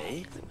that,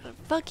 eh?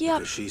 Fuck you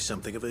up. Because she's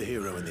something of a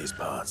hero in these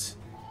parts.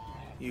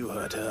 You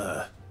hurt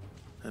her,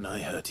 and I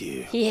hurt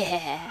you.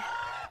 Yeah.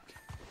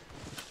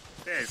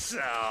 Piss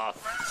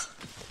off.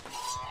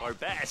 Or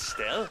better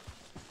still,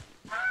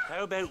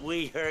 how about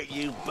we hurt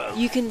you both?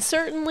 You can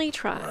certainly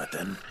try. All right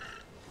then.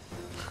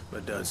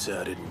 But don't say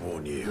I didn't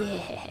warn you.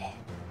 Yeah.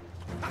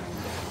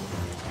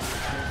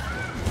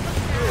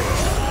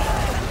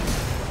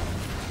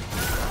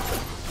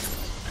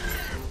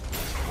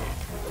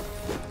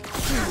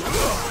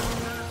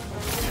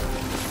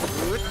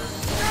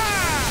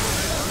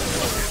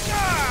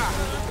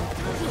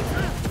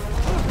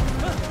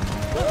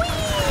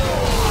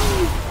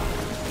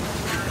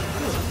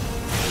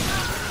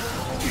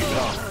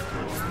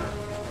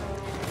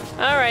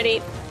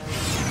 Alrighty.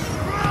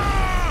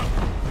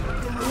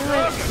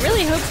 I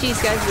really hoped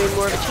these guys would be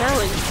more of a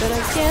challenge, but I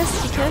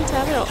guess you can't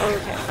have it all. Oh,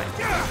 okay, fine.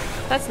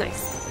 That's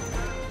nice.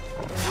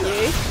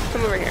 You,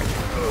 come over here.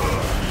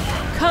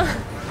 Come,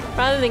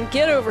 rather than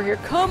get over here,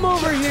 come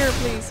over here,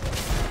 please.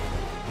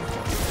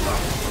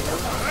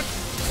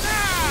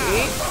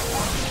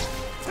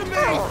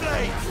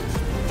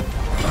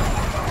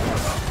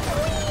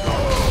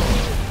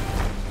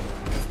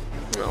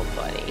 Oh,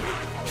 buddy.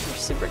 You're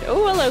super.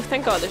 Oh, hello.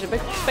 Thank God there's a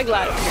big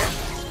lad over here.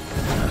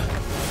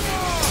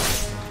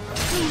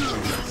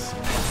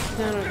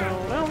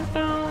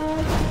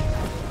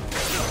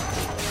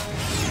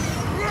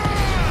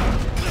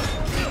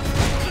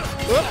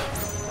 Whoop.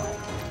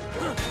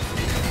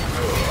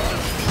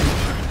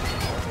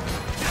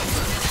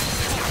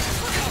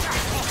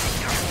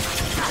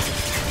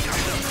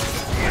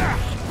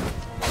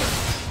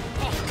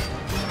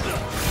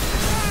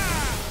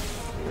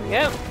 There we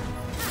go.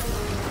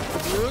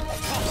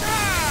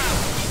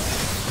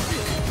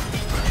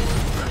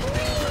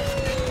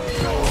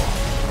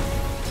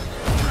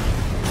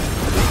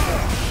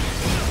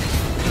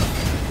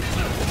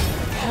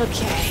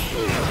 Okay,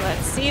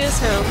 let's see this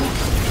home.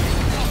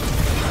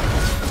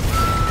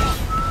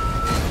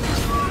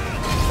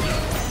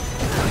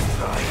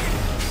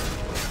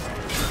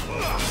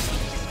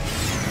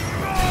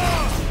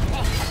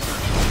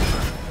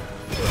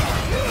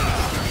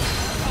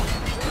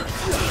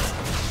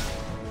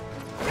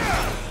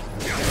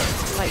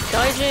 Like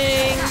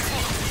dodging.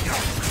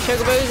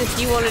 Chocobos, if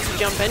you wanted to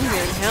jump in here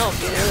and help,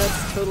 you know,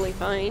 that's totally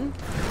fine.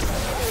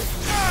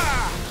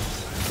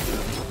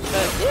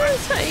 But yeah,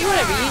 it's fine.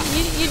 Whatever.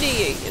 You do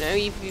you. You know,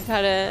 you've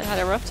had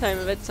a rough time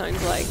of it.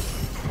 Sounds like.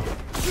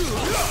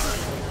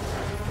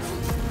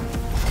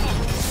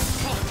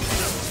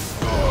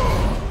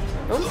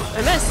 Oh,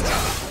 I missed.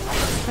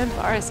 How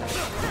embarrassing.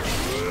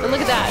 And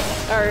look at that.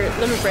 Our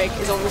limit break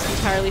is almost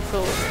entirely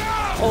full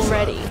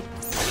already.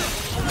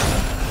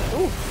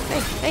 Oh,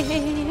 hey, hey, hey,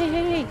 hey, hey,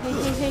 hey, hey,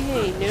 hey,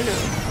 hey, hey, no.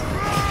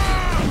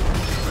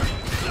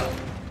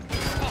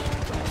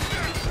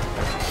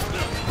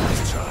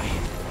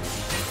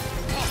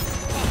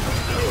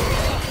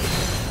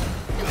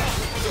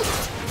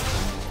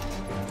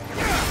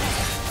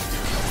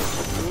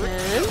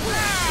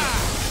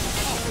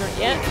 Not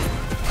yet.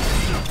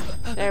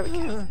 There we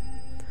go.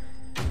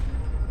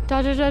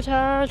 Da da da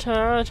da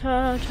da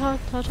da da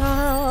da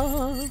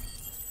da.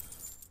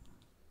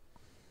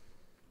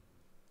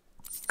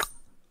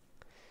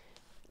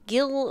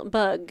 Gill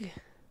bug.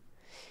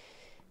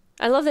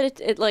 I love that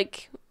it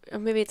like or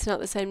maybe it's not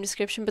the same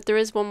description, but there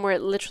is one where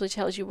it literally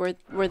tells you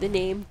where the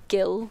name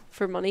Gil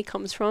for money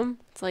comes from.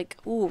 It's like,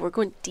 ooh, we're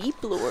going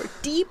deep lore,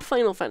 deep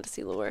Final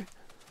Fantasy lore.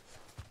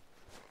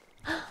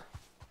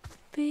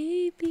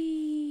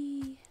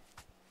 Baby.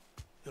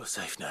 You're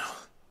safe now.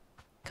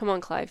 Come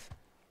on, Clive.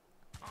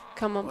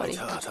 Come on, buddy. Right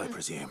heart, I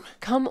presume.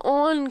 Come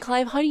on,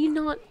 Clive. How do you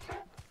not?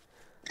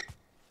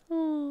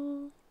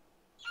 Oh.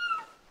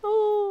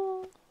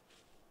 Oh.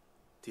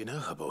 Do you know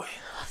her, boy?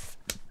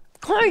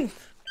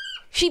 Clive!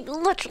 She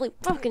literally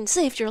fucking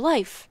saved your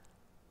life.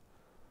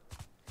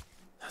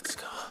 That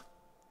scar.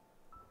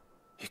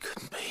 It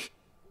couldn't be.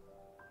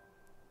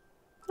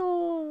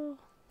 Oh.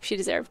 She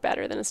deserved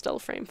better than a still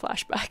frame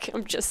flashback.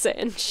 I'm just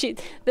saying.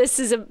 This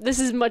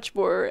is much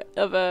more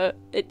of a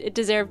it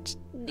deserved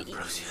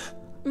Ambrosia.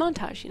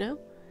 Montage, you know?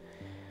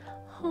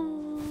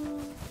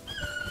 Oh.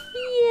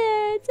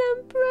 Yeah, it's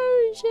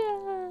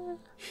Ambrosia.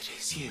 It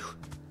is you.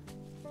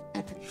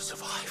 You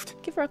survived.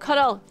 Give her a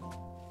cuddle.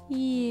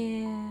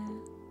 Yeah.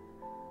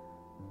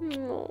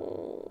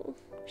 Oh,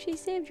 she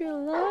saved your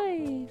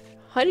life.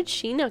 How did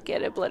she not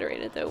get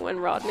obliterated though when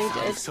Rodney Find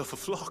did? yourself a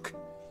flock.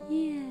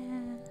 Yeah.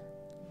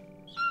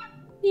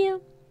 Yeah.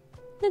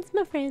 That's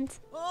my friends.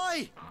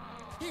 Oi!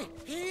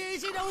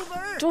 Is it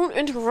over? Don't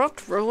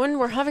interrupt, Rowan.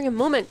 We're having a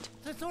moment.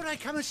 I thought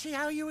I'd come and see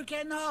how you were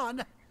getting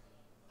on.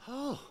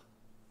 Oh,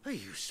 well,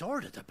 you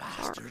sorted the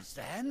bastards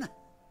then.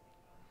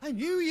 I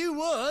knew you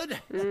would.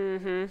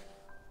 Mm-hmm.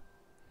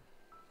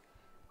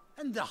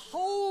 And the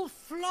whole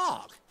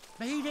flock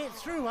made it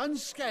through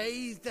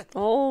unscathed.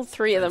 All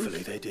three of them.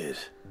 Hopefully they did.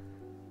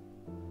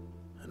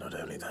 And not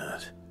only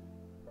that.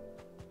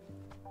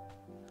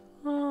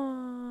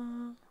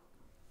 Aww.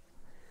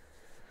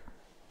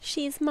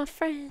 She's my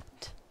friend.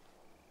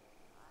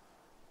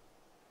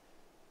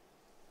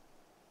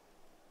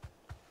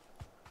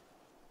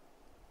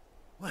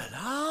 Well,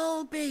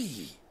 I'll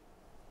be.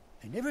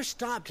 I never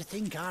stopped to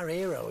think our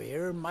hero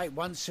here might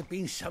once have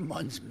been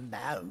someone's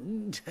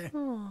mount.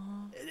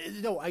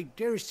 Though I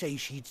dare say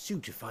she'd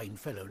suit a fine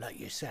fellow like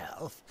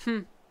yourself.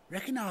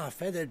 Reckon our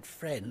feathered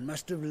friend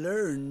must have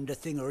learned a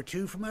thing or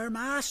two from her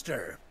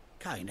master.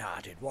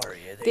 Kind-hearted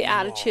warrior that The you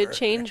attitude are.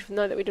 change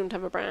now that we don't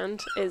have a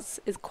brand is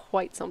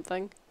quite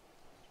something.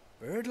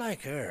 Bird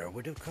like her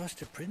would have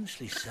cost a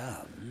princely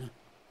sum.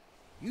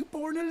 You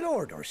born a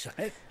lord or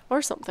something?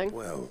 Or something.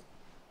 Well,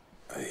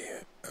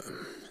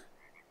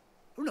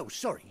 Oh no,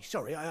 sorry.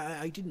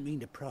 I didn't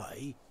mean to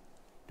pry.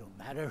 Don't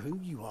matter who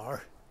you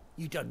are.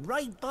 You done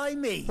right by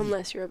me.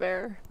 Unless you're a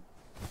bear.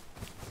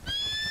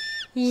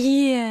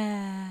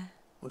 Yeah.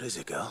 what is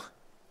it, girl?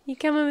 You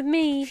coming with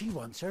me? She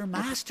wants her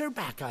master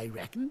back, I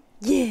reckon.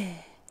 Yeah.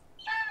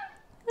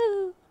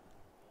 Oh.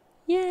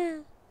 Yeah.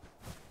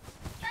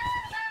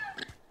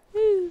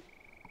 Ooh.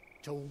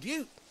 Told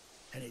you.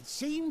 And it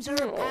seems her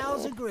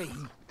pals agree.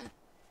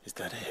 Is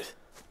that it?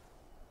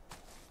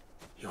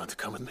 You want to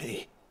come with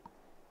me?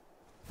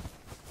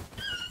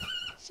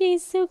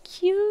 She's so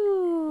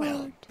cute.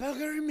 Well,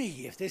 bugger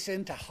me if this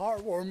ain't a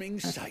heartwarming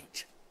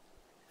sight.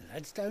 The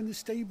lads down the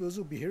stables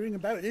will be hearing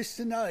about this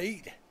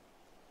tonight.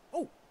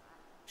 Oh,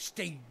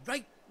 stay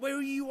right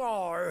where you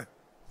are.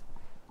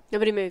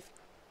 Nobody move.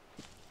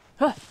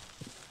 Huh.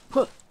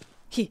 Huh.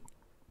 He.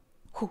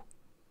 Who.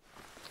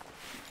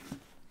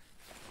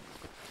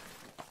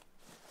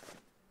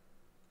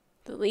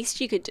 The least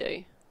you could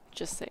do.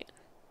 Just saying.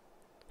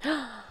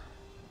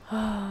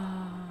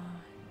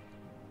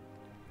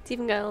 It's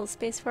even got a little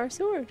space for our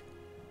sword.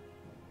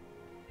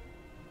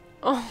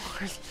 Oh,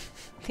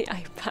 the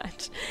eye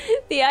patch.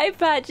 The eye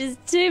patch is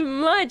too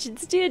much.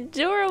 It's too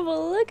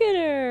adorable. Look at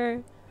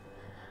her.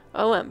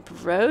 Oh,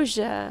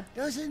 Ambrosia.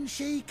 Doesn't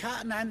she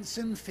cut an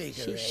handsome She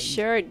figure?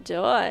 sure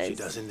does. She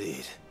does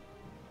indeed.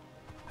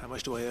 How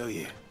much do I owe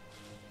you?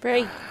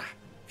 Very. A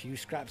few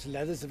scraps of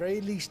leather's the very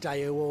least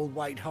I owe old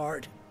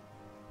Whiteheart.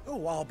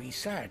 Oh, I'll be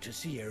sad to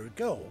see her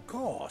go, of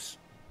course.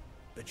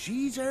 But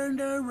she's earned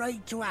her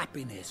right to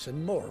happiness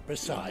and more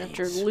besides.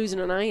 After losing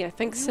an eye, I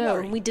think Don't so.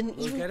 worry, And we didn't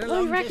we'll even get bloody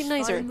along just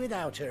recognize her. fine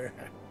without her.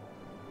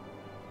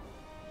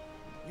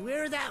 You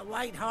hear that,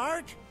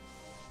 Whiteheart?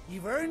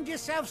 You've earned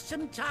yourself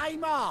some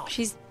time off.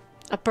 She's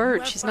a bird. You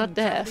have She's fun not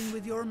deaf. traveling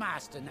with your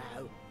master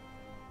now.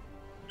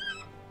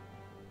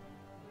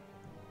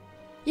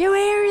 You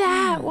hear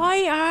that,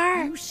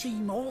 Whiteheart? You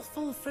seem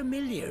awful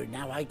familiar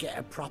now I get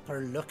a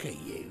proper look at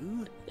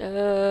you.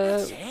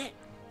 That's it.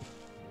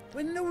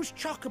 When those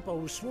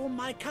chocobos swarmed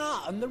my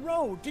cart on the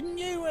road, didn't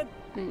you?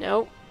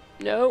 No.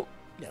 No.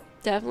 No.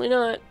 Definitely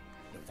not.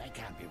 No, that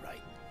can't be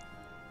right.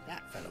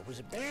 That fellow was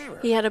a bearer.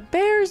 He had a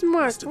bear's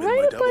mark have been right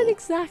my about double.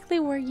 exactly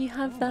where you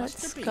have that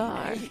Must have been,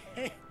 scar.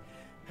 eh?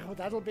 Oh,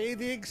 that'll be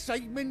the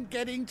excitement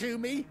getting to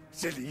me.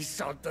 Silly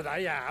sod that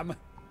I am.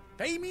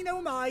 Pay me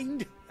no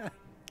mind.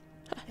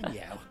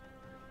 Anyhow,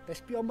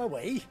 best be on my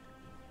way.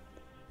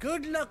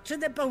 Good luck to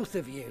the both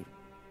of you.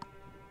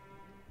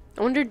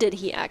 I wonder, did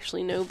he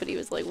actually know? But he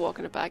was like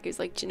walking it back. He was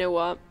like, do you know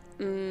what?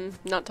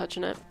 Not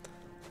touching it.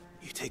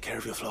 You take care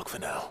of your flock for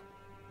now.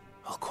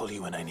 I'll call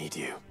you when I need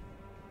you.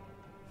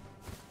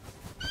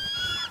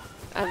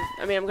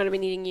 I mean, I'm going to be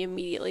needing you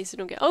immediately, so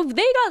don't get... Oh,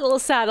 they got little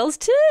saddles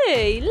too!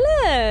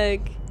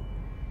 Look!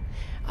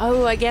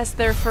 Oh, I guess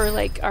they're for,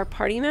 like, our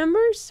party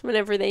members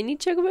whenever they need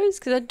chocobos,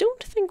 because I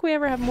don't think we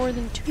ever have more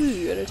than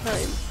 2 at a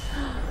time.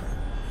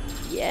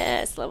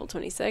 Yes, level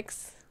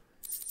 26.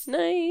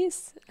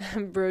 Nice.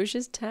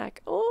 Ambrosia's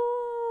tack.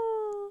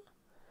 Oh!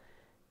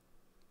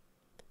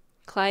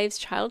 Clive's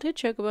childhood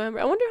chocobo.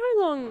 I wonder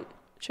how long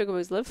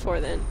chocobos live for,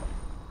 then.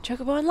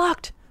 Chocobo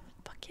unlocked!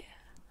 Fuck yeah.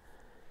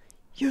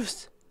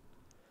 Yes!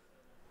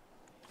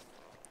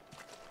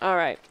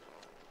 Alright.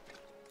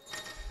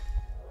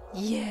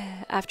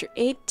 Yeah, after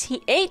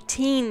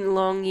 18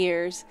 long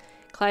years,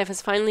 Clive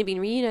has finally been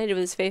reunited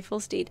with his faithful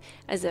steed,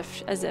 as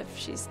if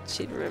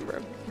she'd remember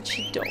him. And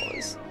she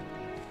does.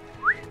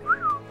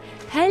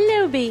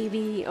 Hello,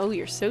 baby! Oh,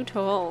 you're so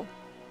tall.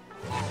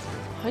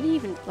 How do you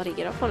even bloody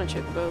get up on a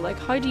chocobo? Like,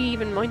 how do you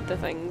even mount the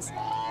things?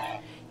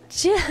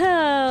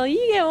 Jill,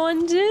 you get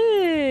one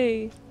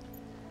too!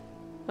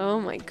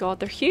 Oh my god,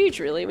 they're huge,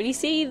 really. When you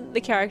see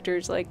the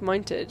characters, like,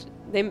 mounted,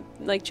 they,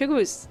 like,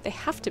 chocobos, they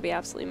have to be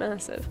absolutely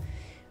massive.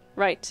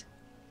 Right.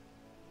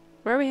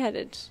 Where are we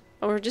headed?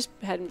 Oh, we're just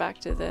heading back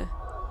to the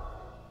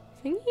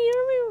thingy,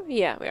 are we?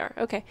 Yeah, we are.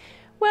 Okay.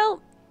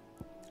 Well,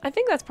 I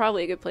think that's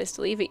probably a good place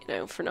to leave it, you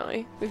know, for now.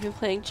 We've been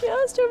playing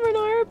just over an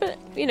hour, but,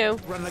 you know.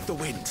 Run like the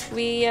wind.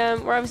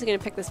 We're obviously going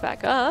to pick this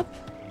back up.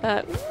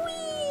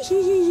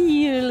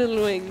 Whee!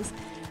 Little wings.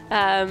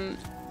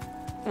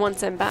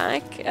 Once I'm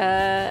back.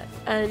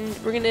 And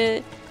we're going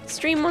to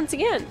stream once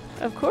again,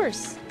 of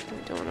course.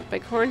 I don't want a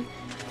bighorn.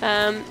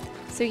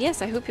 So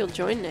yes, I hope you'll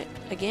join it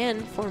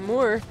again for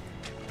more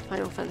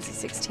Final Fantasy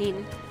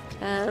 16.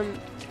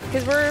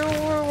 Because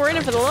we're in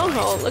it for the long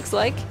haul, it looks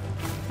like.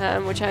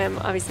 Which I am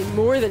obviously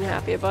more than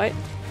happy about.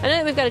 And now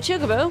that we've got a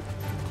chocobo,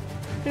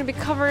 we're going to be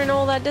covering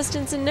all that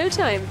distance in no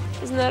time.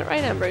 Isn't that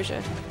right,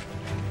 Ambrosia?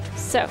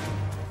 So,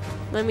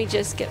 let me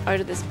just get out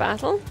of this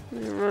battle.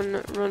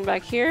 Run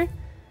back here.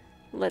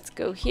 Let's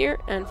go here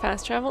and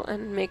fast travel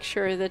and make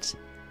sure that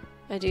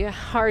I do a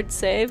hard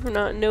save.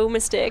 No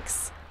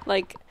mistakes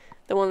like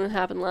the one that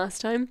happened last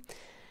time.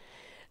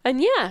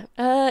 And yeah,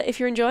 if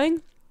you're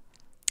enjoying,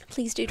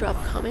 please do drop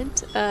a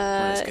comment,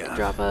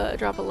 drop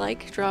a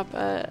like, drop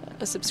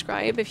a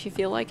subscribe if you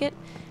feel like it.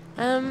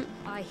 And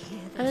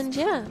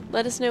yeah,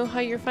 let us know how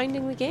you're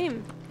finding the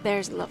game.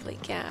 There's lovely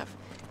Gav.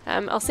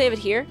 I'll save it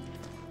here.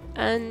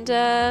 And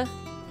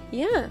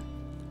yeah,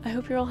 I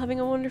hope you're all having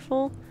a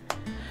wonderful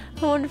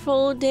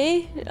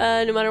day,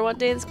 no matter what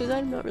day this goes out.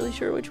 I'm not really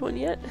sure which one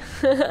yet.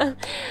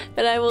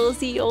 But I will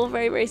see you all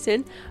very, very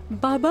soon.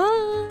 Bye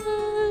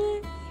bye.